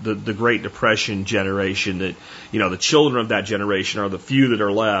point, the Great Depression generation that, the children of that generation are the few that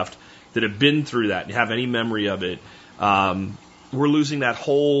are left that have been through that and have any memory of it. We're losing that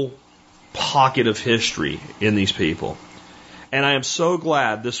whole pocket of history in these people. And I am so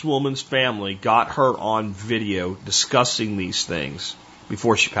glad this woman's family got her on video discussing these things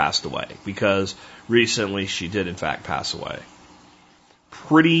before she passed away, because recently she did in fact pass away.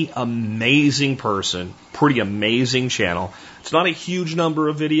 Pretty amazing person, pretty amazing channel. It's not a huge number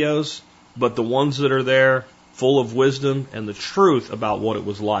of videos, but the ones that are there, full of wisdom and the truth about what it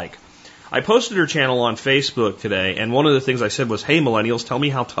was like. I posted her channel on Facebook today, and one of the things I said was, hey, millennials, tell me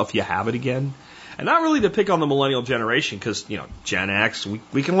how tough you have it again. And not really to pick on the millennial generation, because, Gen X,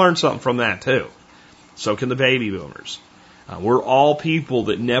 we can learn something from that too. So can the baby boomers. We're all people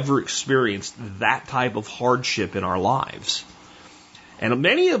that never experienced that type of hardship in our lives. And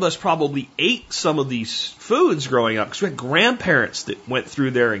many of us probably ate some of these foods growing up because we had grandparents that went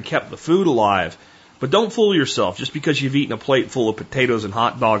through there and kept the food alive. But don't fool yourself. Just because you've eaten a plate full of potatoes and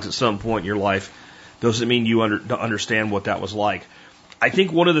hot dogs at some point in your life doesn't mean you understand what that was like. I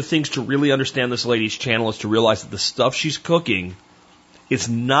think one of the things to really understand this lady's channel is to realize that the stuff she's cooking is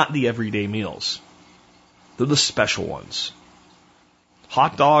not the everyday meals. They're the special ones.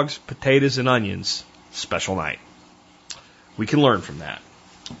 Hot dogs, potatoes, and onions, special night. We can learn from that.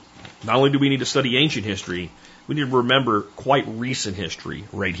 Not only do we need to study ancient history, we need to remember quite recent history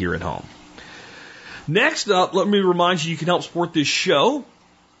right here at home. Next up, let me remind you can help support this show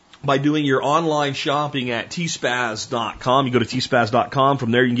by doing your online shopping at tspaz.com. You go to tspaz.com. From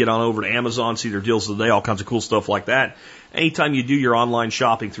there, you can get on over to Amazon, see their deals of the day, all kinds of cool stuff like that. Anytime you do your online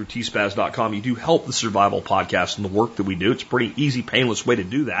shopping through tspaz.com, you do help the Survival Podcast and the work that we do. It's a pretty easy, painless way to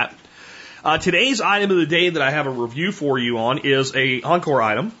do that. Today's item of the day that I have a review for you on is a Encore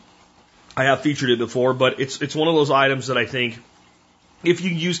item. I have featured it before, but it's one of those items that I think if you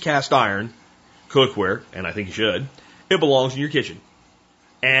use cast iron cookware, and I think you should, it belongs in your kitchen.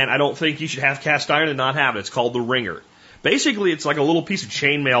 And I don't think you should have cast iron and not have it. It's called the Ringer. Basically, it's like a little piece of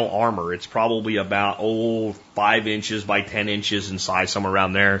chainmail armor. It's probably about 5 inches by 10 inches in size, somewhere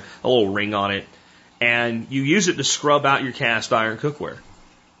around there, a little ring on it. And you use it to scrub out your cast iron cookware.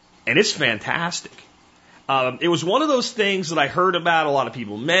 And it's fantastic. It was one of those things that I heard about. A lot of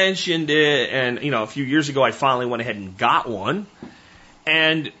people mentioned it. And, a few years ago, I finally went ahead and got one.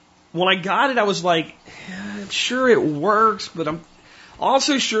 And when I got it, I was like, I'm sure it works, but I'm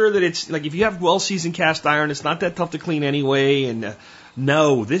also sure that it's like if you have well-seasoned cast iron, it's not that tough to clean anyway. And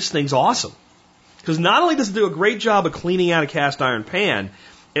no, this thing's awesome. Because not only does it do a great job of cleaning out a cast iron pan,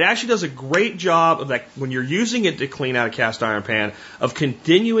 it actually does a great job of that when you're using it to clean out a cast iron pan of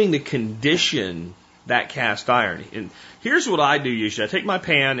continuing to condition that cast iron. And here's what I do usually. I take my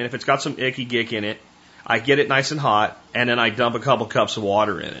pan, and if it's got some icky gick in it, I get it nice and hot, and then I dump a couple cups of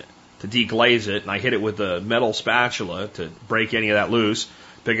water in it to deglaze it, and I hit it with a metal spatula to break any of that loose,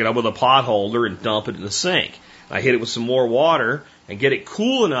 pick it up with a pot holder, and dump it in the sink. And I hit it with some more water and get it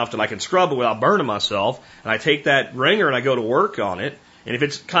cool enough that I can scrub it without burning myself, and I take that Ringer and I go to work on it. And if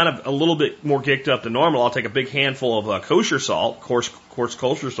it's kind of a little bit more gicked up than normal, I'll take a big handful of kosher salt, coarse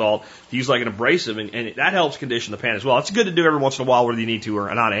kosher salt, to use like an abrasive, and that helps condition the pan as well. It's good to do every once in a while whether you need to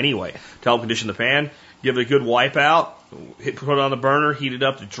or not anyway. To help condition the pan, give it a good wipe out, put it on the burner, heat it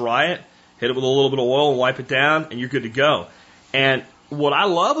up to dry it, hit it with a little bit of oil and wipe it down, and you're good to go. And what I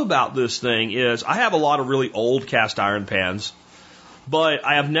love about this thing is I have a lot of really old cast iron pans, but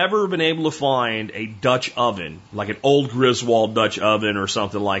I have never been able to find a Dutch oven, like an old Griswold Dutch oven or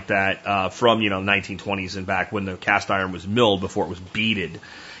something like that, from, 1920s and back when the cast iron was milled before it was beaded.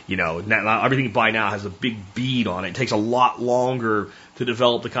 Now, everything by now has a big bead on it. It takes a lot longer to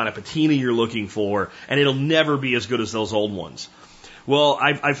develop the kind of patina you're looking for, and it'll never be as good as those old ones. Well,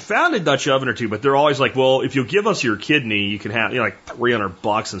 I've found a Dutch oven or two, but they're always like, well, if you'll give us your kidney, you can have, like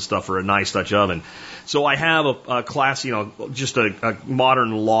 $300 and stuff for a nice Dutch oven. So I have a class, just a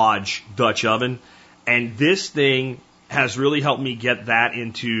modern Lodge Dutch oven. And this thing has really helped me get that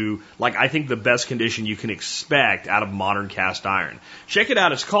into, I think the best condition you can expect out of modern cast iron. Check it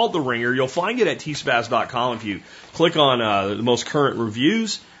out. It's called the Ringer. You'll find it at tspaz.com if you click on the most current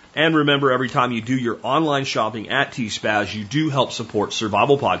reviews. And remember, every time you do your online shopping at T-Spaz, you do help support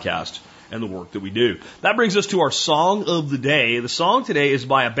Survival Podcast and the work that we do. That brings us to our song of the day. The song today is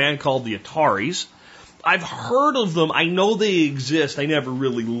by a band called the Ataris. I've heard of them. I know they exist. I never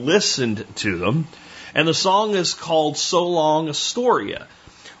really listened to them. And the song is called So Long Astoria.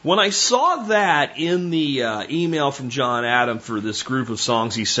 When I saw that in the email from John Adam for this group of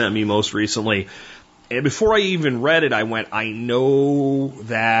songs he sent me most recently, and before I even read it, I went, I know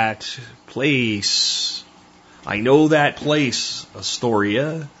that place. I know that place,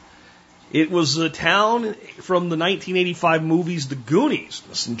 Astoria. It was a town from the 1985 movies The Goonies.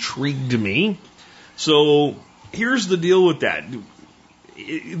 This intrigued me. So here's the deal with that.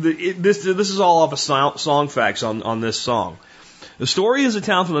 This is all off of song facts on this song. Astoria is a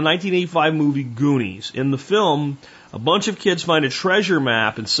town from the 1985 movie Goonies. In the film, a bunch of kids find a treasure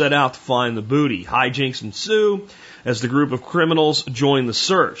map and set out to find the booty. Hijinks ensue as the group of criminals join the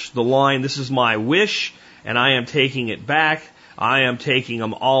search. The line, "This is my wish, and I am taking it back. I am taking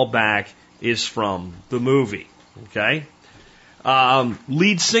them all back," is from the movie. Okay?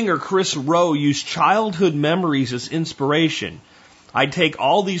 Lead singer Chris Rowe used childhood memories as inspiration. I'd take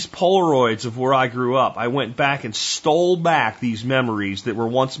all these Polaroids of where I grew up. I went back and stole back these memories that were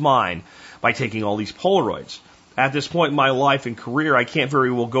once mine by taking all these Polaroids. At this point in my life and career, I can't very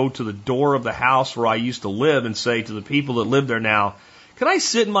well go to the door of the house where I used to live and say to the people that live there now, Can I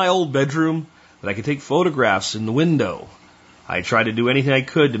sit in my old bedroom that I could take photographs in the window? I tried to do anything I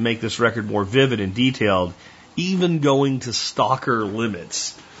could to make this record more vivid and detailed, even going to stalker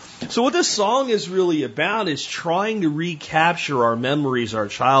limits. So what this song is really about is trying to recapture our memories, our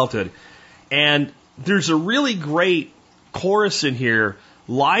childhood. And there's a really great chorus in here.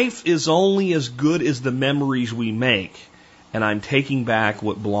 Life is only as good as the memories we make, and I'm taking back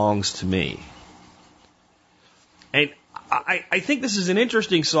what belongs to me. And I think this is an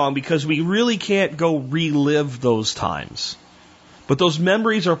interesting song because we really can't go relive those times. But those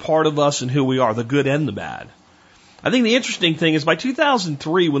memories are part of us and who we are, the good and the bad. I think the interesting thing is by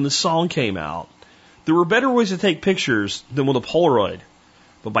 2003, when the song came out, there were better ways to take pictures than with a Polaroid.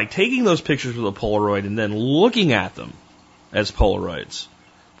 But by taking those pictures with a Polaroid and then looking at them as Polaroids,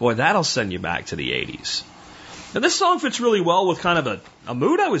 boy, that'll send you back to the 80s. Now, this song fits really well with kind of a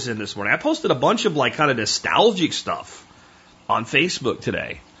mood I was in this morning. I posted a bunch of like kind of nostalgic stuff on Facebook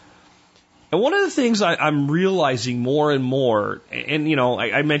today. And one of the things I'm realizing more and more, and you know,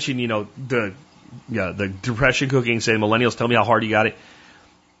 I mentioned, you know, the depression cooking, saying millennials tell me how hard you got it.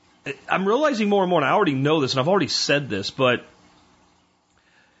 I'm realizing more and more, and I already know this, and I've already said this, but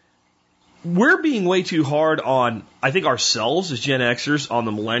we're being way too hard on, I think, ourselves as Gen Xers, on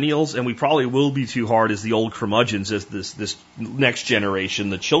the millennials, and we probably will be too hard as the old curmudgeons as this next generation,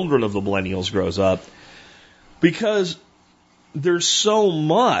 the children of the millennials, grows up. Because there's so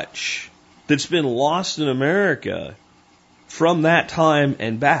much that's been lost in America from that time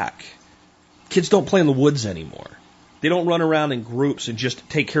and back. Kids don't play in the woods anymore. They don't run around in groups and just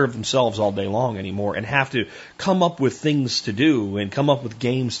take care of themselves all day long anymore and have to come up with things to do and come up with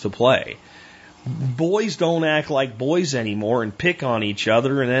games to play. Boys don't act like boys anymore and pick on each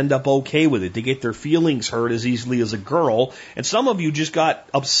other and end up okay with it. They get their feelings hurt as easily as a girl. And some of you just got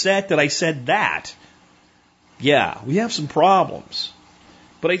upset that I said that. Yeah, we have some problems.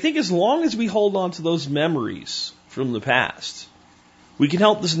 But I think as long as we hold on to those memories from the past, we can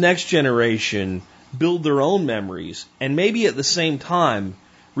help this next generation build their own memories and maybe at the same time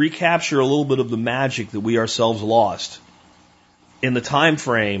recapture a little bit of the magic that we ourselves lost in the time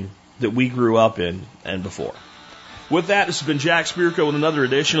frame that we grew up in and before. With that, this has been Jack Spirko with another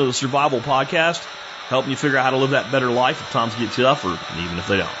edition of the Survival Podcast, helping you figure out how to live that better life if times get tough or even if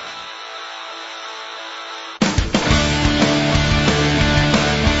they don't.